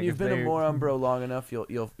Danzig. When like you've if been a they- Moron Bro long enough, you'll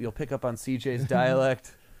pick up on CJ's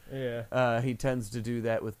dialect. Yeah. He tends to do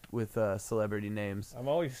that with celebrity names. I'm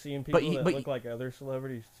always seeing people that but look like other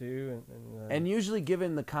celebrities too, And usually,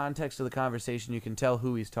 given the context of the conversation, you can tell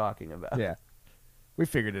who he's talking about. Yeah, we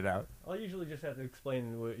figured it out. I'll usually just have to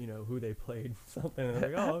explain what, who they played something, and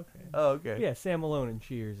they're like, oh, okay. Oh, okay. Yeah, Sam Malone and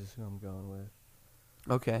Cheers is who I'm going with.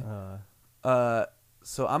 Okay.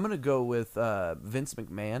 So I'm gonna go with Vince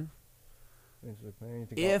McMahon. Vince McMahon, you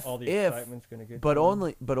think If all the excitement's gonna get but to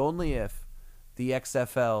him? only if the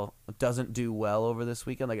XFL doesn't do well over this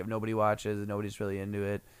weekend. Like if nobody watches and nobody's really into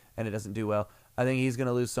it, and it doesn't do well, I think he's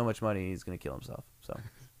gonna lose so much money he's gonna kill himself. So.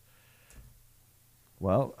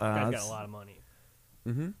 Well, Guy's got a lot of money.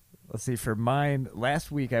 Mm-hmm. Let's see. For mine,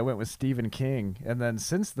 last week I went with Stephen King, and then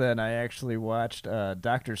since then I actually watched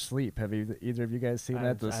Doctor Sleep. Have either of you guys seen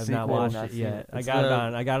that? The I've sequel. not watched Not it seen yet. it. I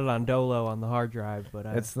got it on Dolo on the hard drive, but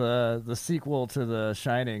It's the sequel to The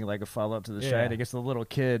Shining, like a follow up to The Yeah. Shining. It's the little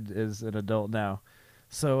kid is an adult now,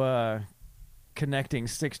 so connecting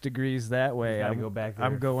 6 degrees that way. gotta I'm go back there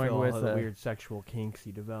I'm and going fill with all the weird sexual kinks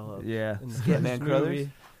he developed. Yeah. in the Scatman first Crothers? movie.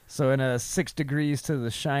 So in a 6 degrees to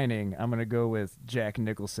The Shining, I'm gonna go with Jack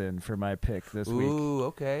Nicholson for my pick this week. Ooh,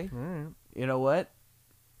 okay. All right. You know what?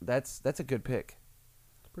 That's a good pick.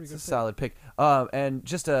 It's a pretty It's good a solid pick. And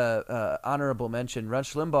just a honorable mention,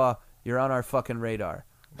 Rush Limbaugh, you're on our fucking radar.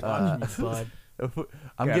 Bud. I'm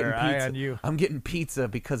Got getting our eye pizza. on you. I'm getting pizza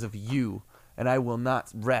because of you, and I will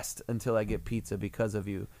not rest until I get pizza because of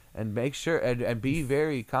you. And make sure and be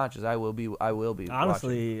very conscious. I will be.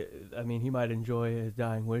 Honestly, I mean, he might enjoy his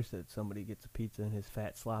dying wish that somebody gets a pizza in his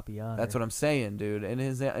fat, sloppy honor. That's what I'm saying, dude. In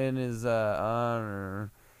his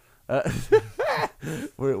honor,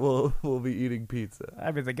 we'll be eating pizza.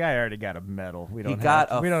 I mean, the guy already got a medal. We don't. got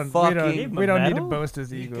have, a we don't. We fucking- don't, Gave him we a don't need to medal? boast his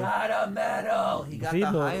He ego. got a medal. He got he the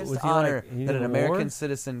in the- highest was he honor like- he that in an the war? American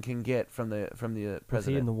citizen can get from the Was he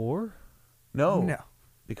president. in the war? No, No.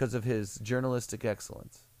 because of his journalistic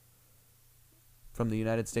excellence. From the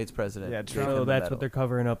United States president. Yeah, gave Trump. him So the that's medal. what they're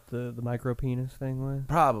covering up the micro penis thing with.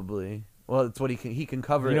 Probably. Well, it's what he can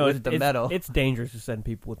cover it with the medal. It's dangerous to send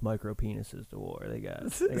people with micro penises to war. They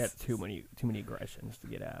got too many aggressions to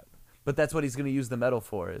get out. But that's what he's going to use the medal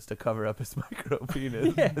for, is to cover up his micro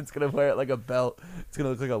penis. Yeah. It's going to wear it like a belt. It's going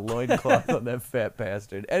to look like a loincloth on that fat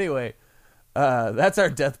bastard. Anyway, That's our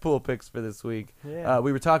death pool picks for this week. Yeah.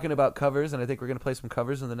 We were talking about covers, and I think we're going to play some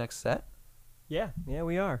covers in the next set. Yeah,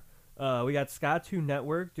 we are. We got Ska 2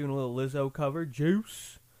 Network doing a little Lizzo cover,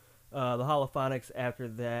 Juice. The Holophonics after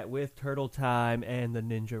that with Turtle Time and the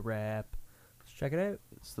Ninja Rap. Let's check it out.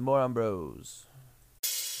 It's the Moron Bros.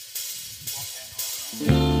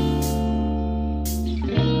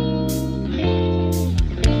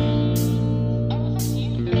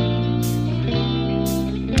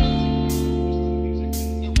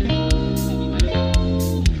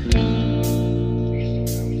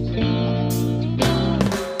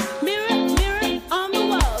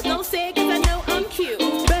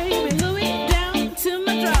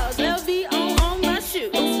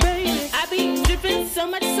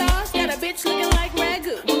 Looking like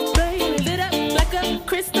ragu, baby, lit up like a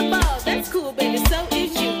crystal ball. That's cool, baby. So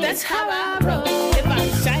is you. That's how I roll. If I'm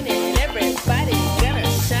shining, everybody gonna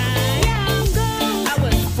shine. Yeah, I'm gold. I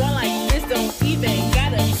was born like this. Don't even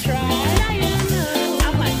gotta try. Now you know.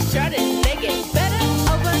 I'm like Jordan. They get better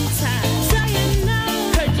over time. So you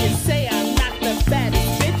know. Heard you say I'm not the baddest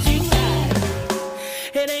bitch you like.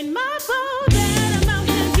 It ain't my fault that I'm out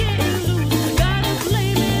here getting loose. Gotta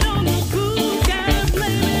blame it on the groove. Gotta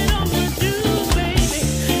blame it on the juice, baby.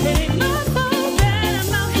 It ain't my fault that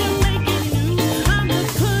I'm out here making news. I'm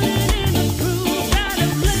just putting in the groove. Gotta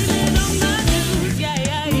blame it on my juice. Yeah,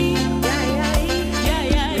 yeah, yeah, yeah, yeah,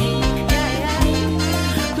 yeah, yeah.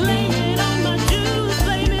 Blame it on my juice.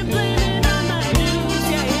 Blame it on my juice.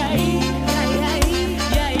 Yeah, yeah, yeah, yeah,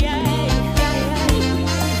 yeah, yeah, yeah.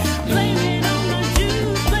 Blame it on my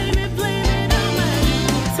juice. Blame it on my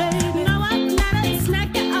juice. Baby, no, I'm not a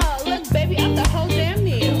snack at all. Look, baby, I'm the whole damn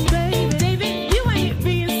meal. Baby, David, you ain't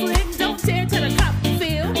being slick. Don't tear to the cop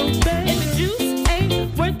feel. And the juice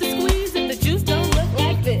ain't worth the squeeze if the juice don't look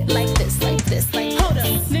like this. Like this, like this, like hold up.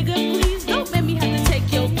 Nigga, please don't make me have to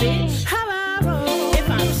take your bitch. How I roll. If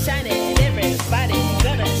I'm shining, everybody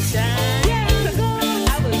gonna shine. Yeah,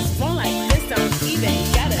 I was born like this, don't even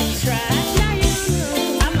gotta try. Now you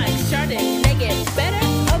know. I'm like Jordan, they get better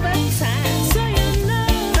over time. So you know.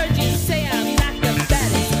 Heard you say I'm not the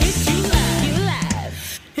baddest bitch you live. You live.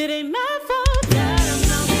 It ain't my fault that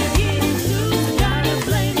I'm out here getting loose. Gotta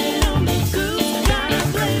blame it on the goose. Gotta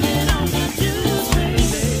blame it on the juice, baby.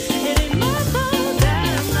 It ain't my fault that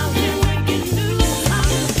I'm out here making news. I'm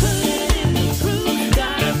just putting in the groove.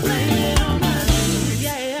 Gotta blame it on my juice.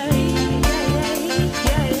 Yeah, yeah, yeah, yeah,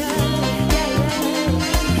 yeah, yeah, yeah.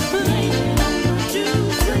 Blame it on my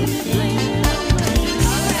juice. Blame it on my juice.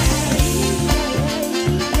 Alright.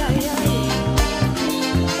 Yeah, yeah, yeah.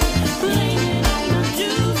 Blame it on my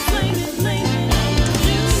juice. Blame it on my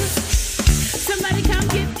juice. Somebody come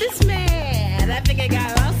get this man. I think I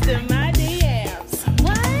got lost in my DMs.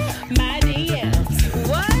 What? My DMs.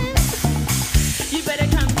 What? You better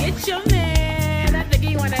come get your man. I think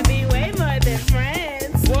he wanna be way more than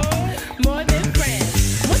friends. What? More than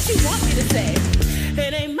friends. What you want me to say?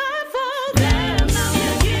 It ain't my fault that I'm out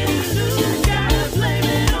here getting loose. Gotta blame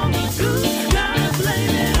it on the goose. Gotta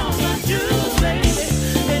blame it on my juice, baby.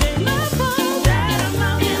 It ain't my fault that I'm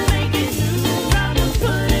out here making news. I'm just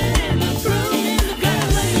putting in the groove. Gotta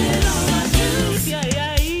blame it on my juice. Yeah,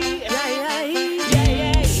 yeah, yeah, yeah, yeah,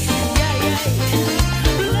 yeah, yeah, yeah.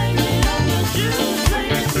 Blame it on my juice.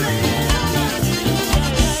 Blame it on my juice.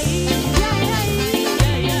 Yeah, yeah, yeah,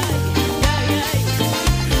 yeah, yeah, yeah, yeah.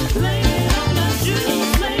 Blame it on my juice.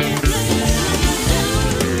 Blame it on my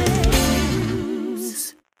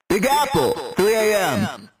juice. Big Apple, 3 a.m.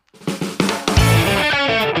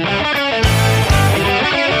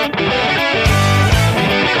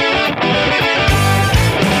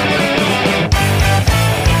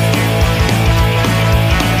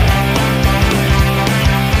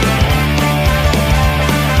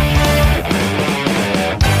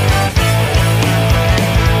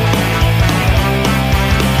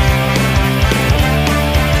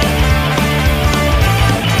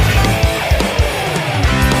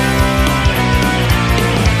 I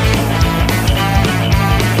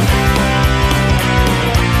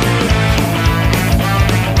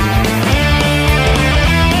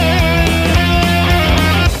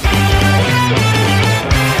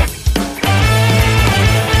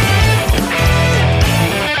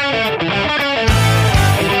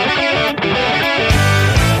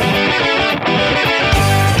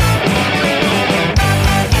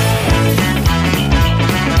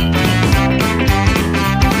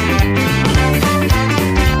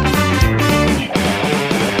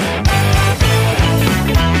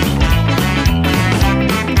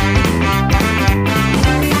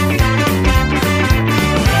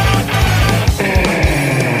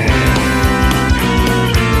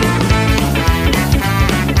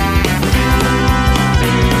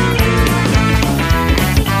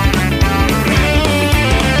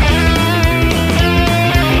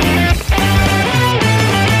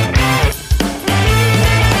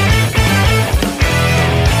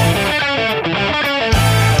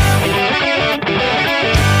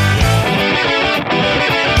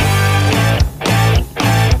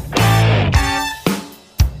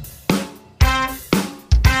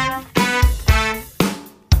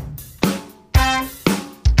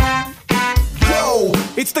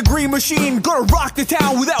It's the Green Machine, gonna rock the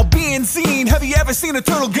town without being seen. Have you ever seen a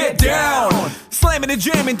turtle get down? Slamming and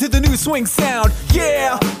jamming to the new swing sound.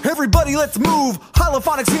 Yeah, everybody let's move.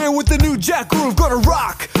 Holophonics here with the new jack groove. Gonna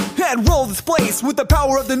rock and roll this place with the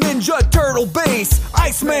power of the Ninja Turtle bass.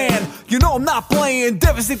 Iceman, you know I'm not playing.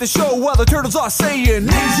 Devastate the show while the turtles are saying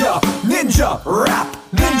ninja, ninja, rap.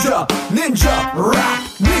 Ninja, ninja, rap.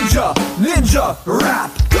 Ninja, ninja,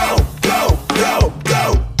 rap. Go, go, go,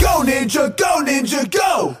 go. Go ninja, go ninja,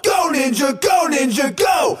 go. Go ninja, go ninja,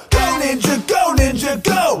 go. Go ninja, go ninja,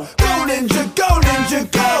 go. Go ninja, go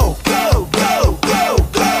ninja, go. Go, go, go,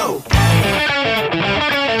 go.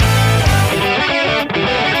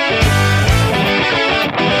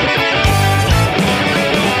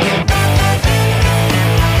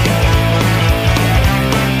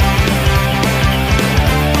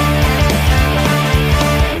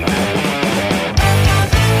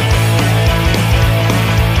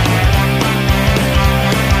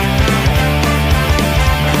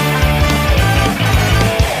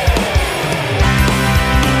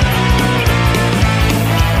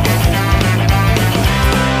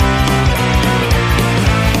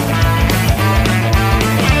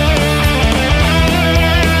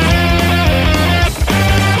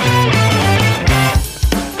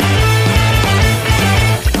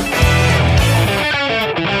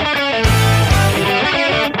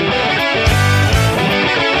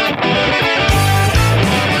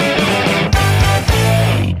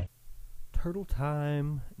 Turtle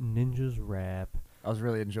Time, Ninjas Rap. I was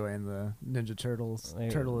really enjoying the Ninja Turtles.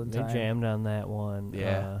 Turtle in They Time. jammed on that one.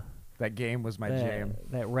 Yeah. That game was my jam.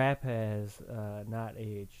 That rap has not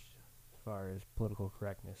aged as far as political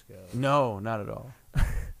correctness goes. No, not at all.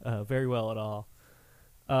 Very well at all.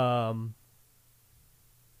 Well,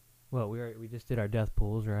 we just did our death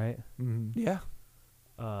pools, right? Mm-hmm. Yeah.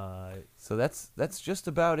 So that's just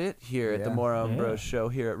about it here at the Moron Bros show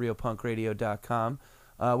here at realpunkradio.com.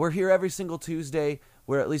 We're here every single Tuesday.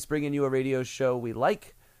 We're at least bringing you a radio show. We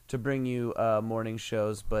like to bring you morning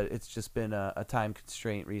shows, but it's just been a time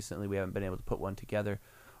constraint recently. We haven't been able to put one together.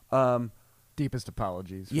 Deepest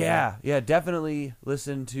apologies. Yeah, definitely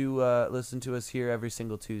listen to us here every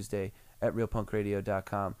single Tuesday at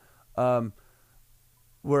realpunkradio.com.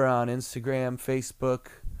 We're on Instagram, Facebook,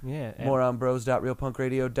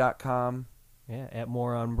 moronbros.realpunkradio.com. Yeah, at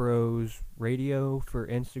Moron Bros Radio for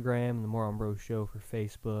Instagram and the Moron Bros Show for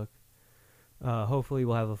Facebook. Hopefully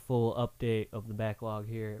we'll have a full update of the backlog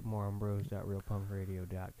here at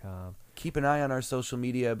moronbros.realpunkradio.com. Keep an eye on our social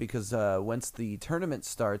media because once the tournament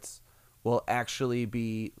starts, we'll actually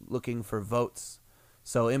be looking for votes.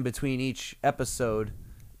 So in between each episode,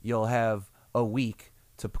 you'll have a week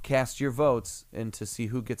to cast your votes and to see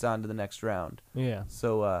who gets on to the next round. Yeah.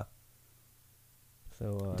 So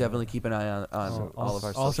definitely keep an eye on all of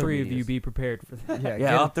our social medias. All three of you be prepared for that.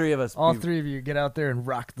 Yeah, all three of us. All three of you get out there and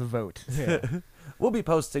rock the vote. Yeah. We'll be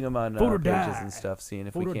posting them on Vote or pages die. and stuff, seeing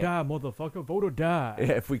if Vote we or can. die, motherfucker. Vote or die.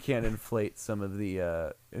 Yeah, if we can't inflate some of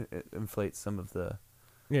the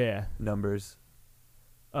numbers.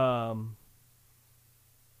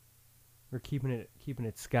 We're keeping it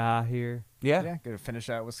ska here. Yeah, gonna finish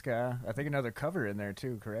out with ska. I think another cover in there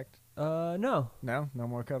too, correct? No. No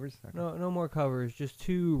more covers. Okay. No more covers. Just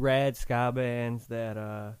two rad ska bands that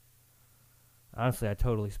honestly I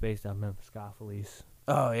totally spaced on Memphis Ska Police.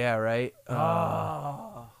 Oh yeah, right.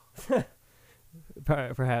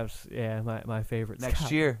 Perhaps, yeah, my favorite. Next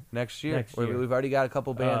year. We've already got a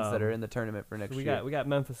couple bands that are in the tournament for next year. We got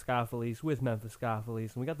Memphis Ska Police with Memphis Ska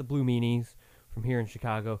Police, and we got the Blue Meanies from here in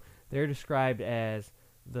Chicago. They're described as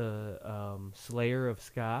the Slayer of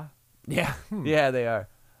Ska. Yeah, yeah, they are.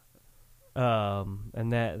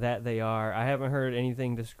 And that they are. I haven't heard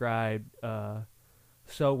anything described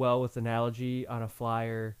so well with analogy on a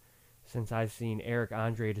flyer since I've seen Eric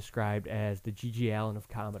Andre described as the G.G. Allen of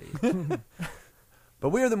comedy. But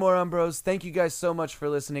we're the Moron Bros. Thank you guys so much for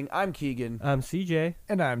listening. I'm Keegan. I'm CJ.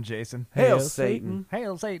 And I'm Jason. Hail Satan.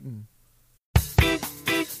 Hail Satan.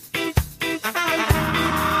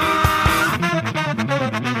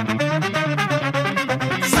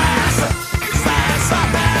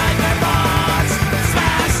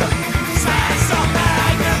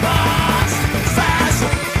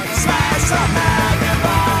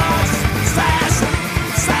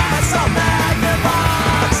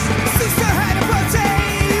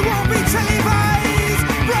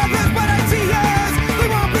 Brothers, but ideas, we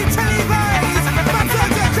won't be televised. My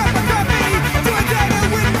drugs are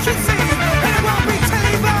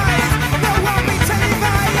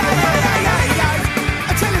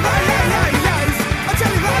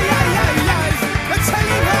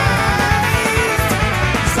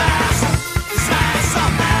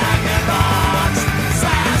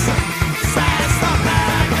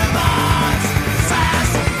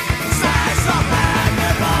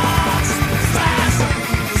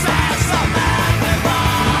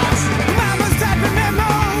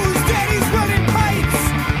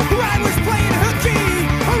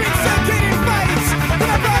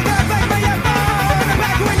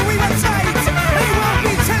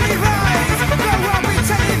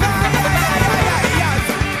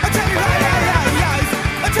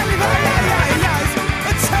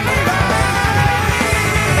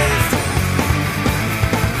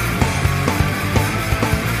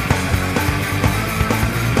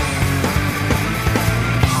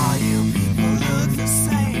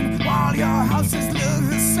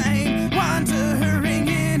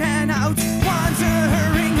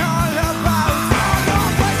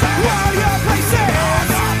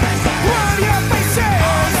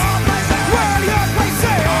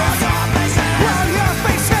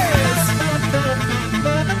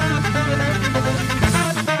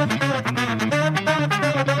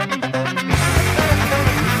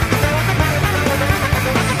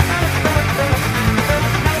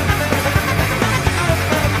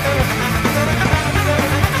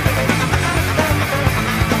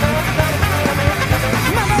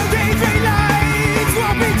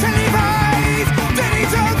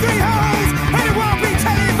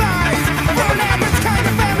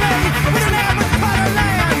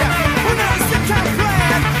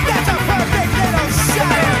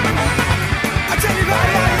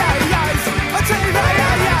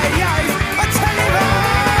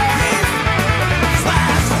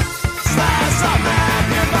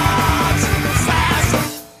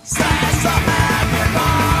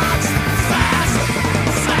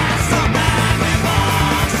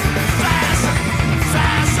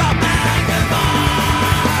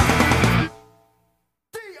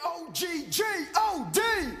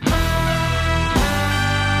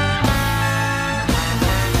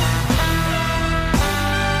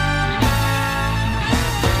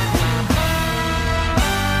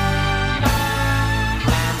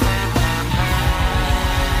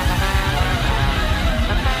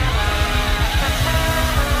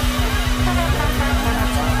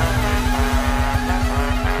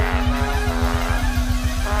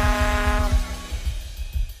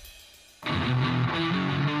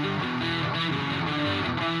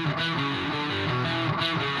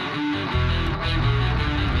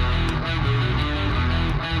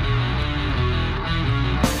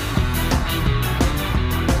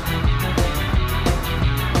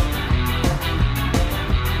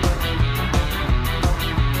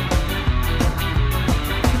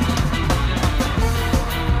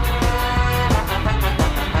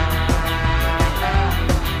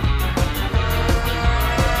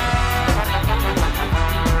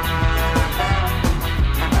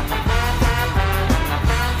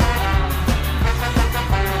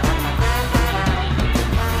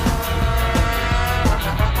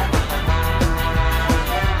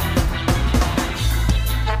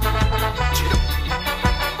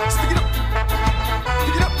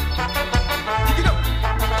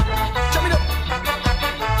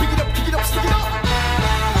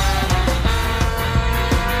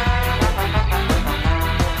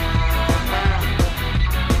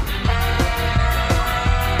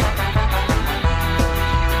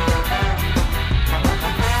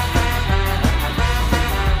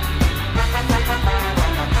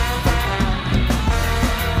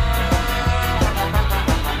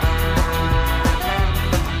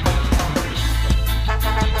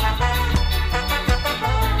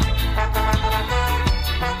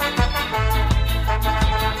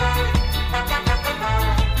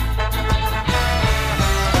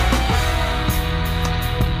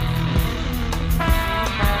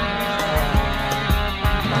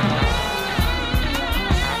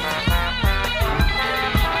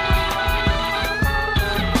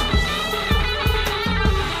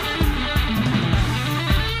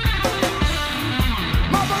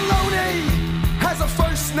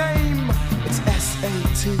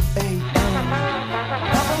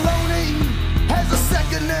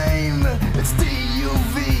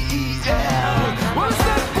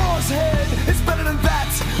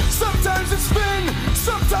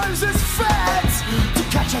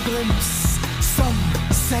when you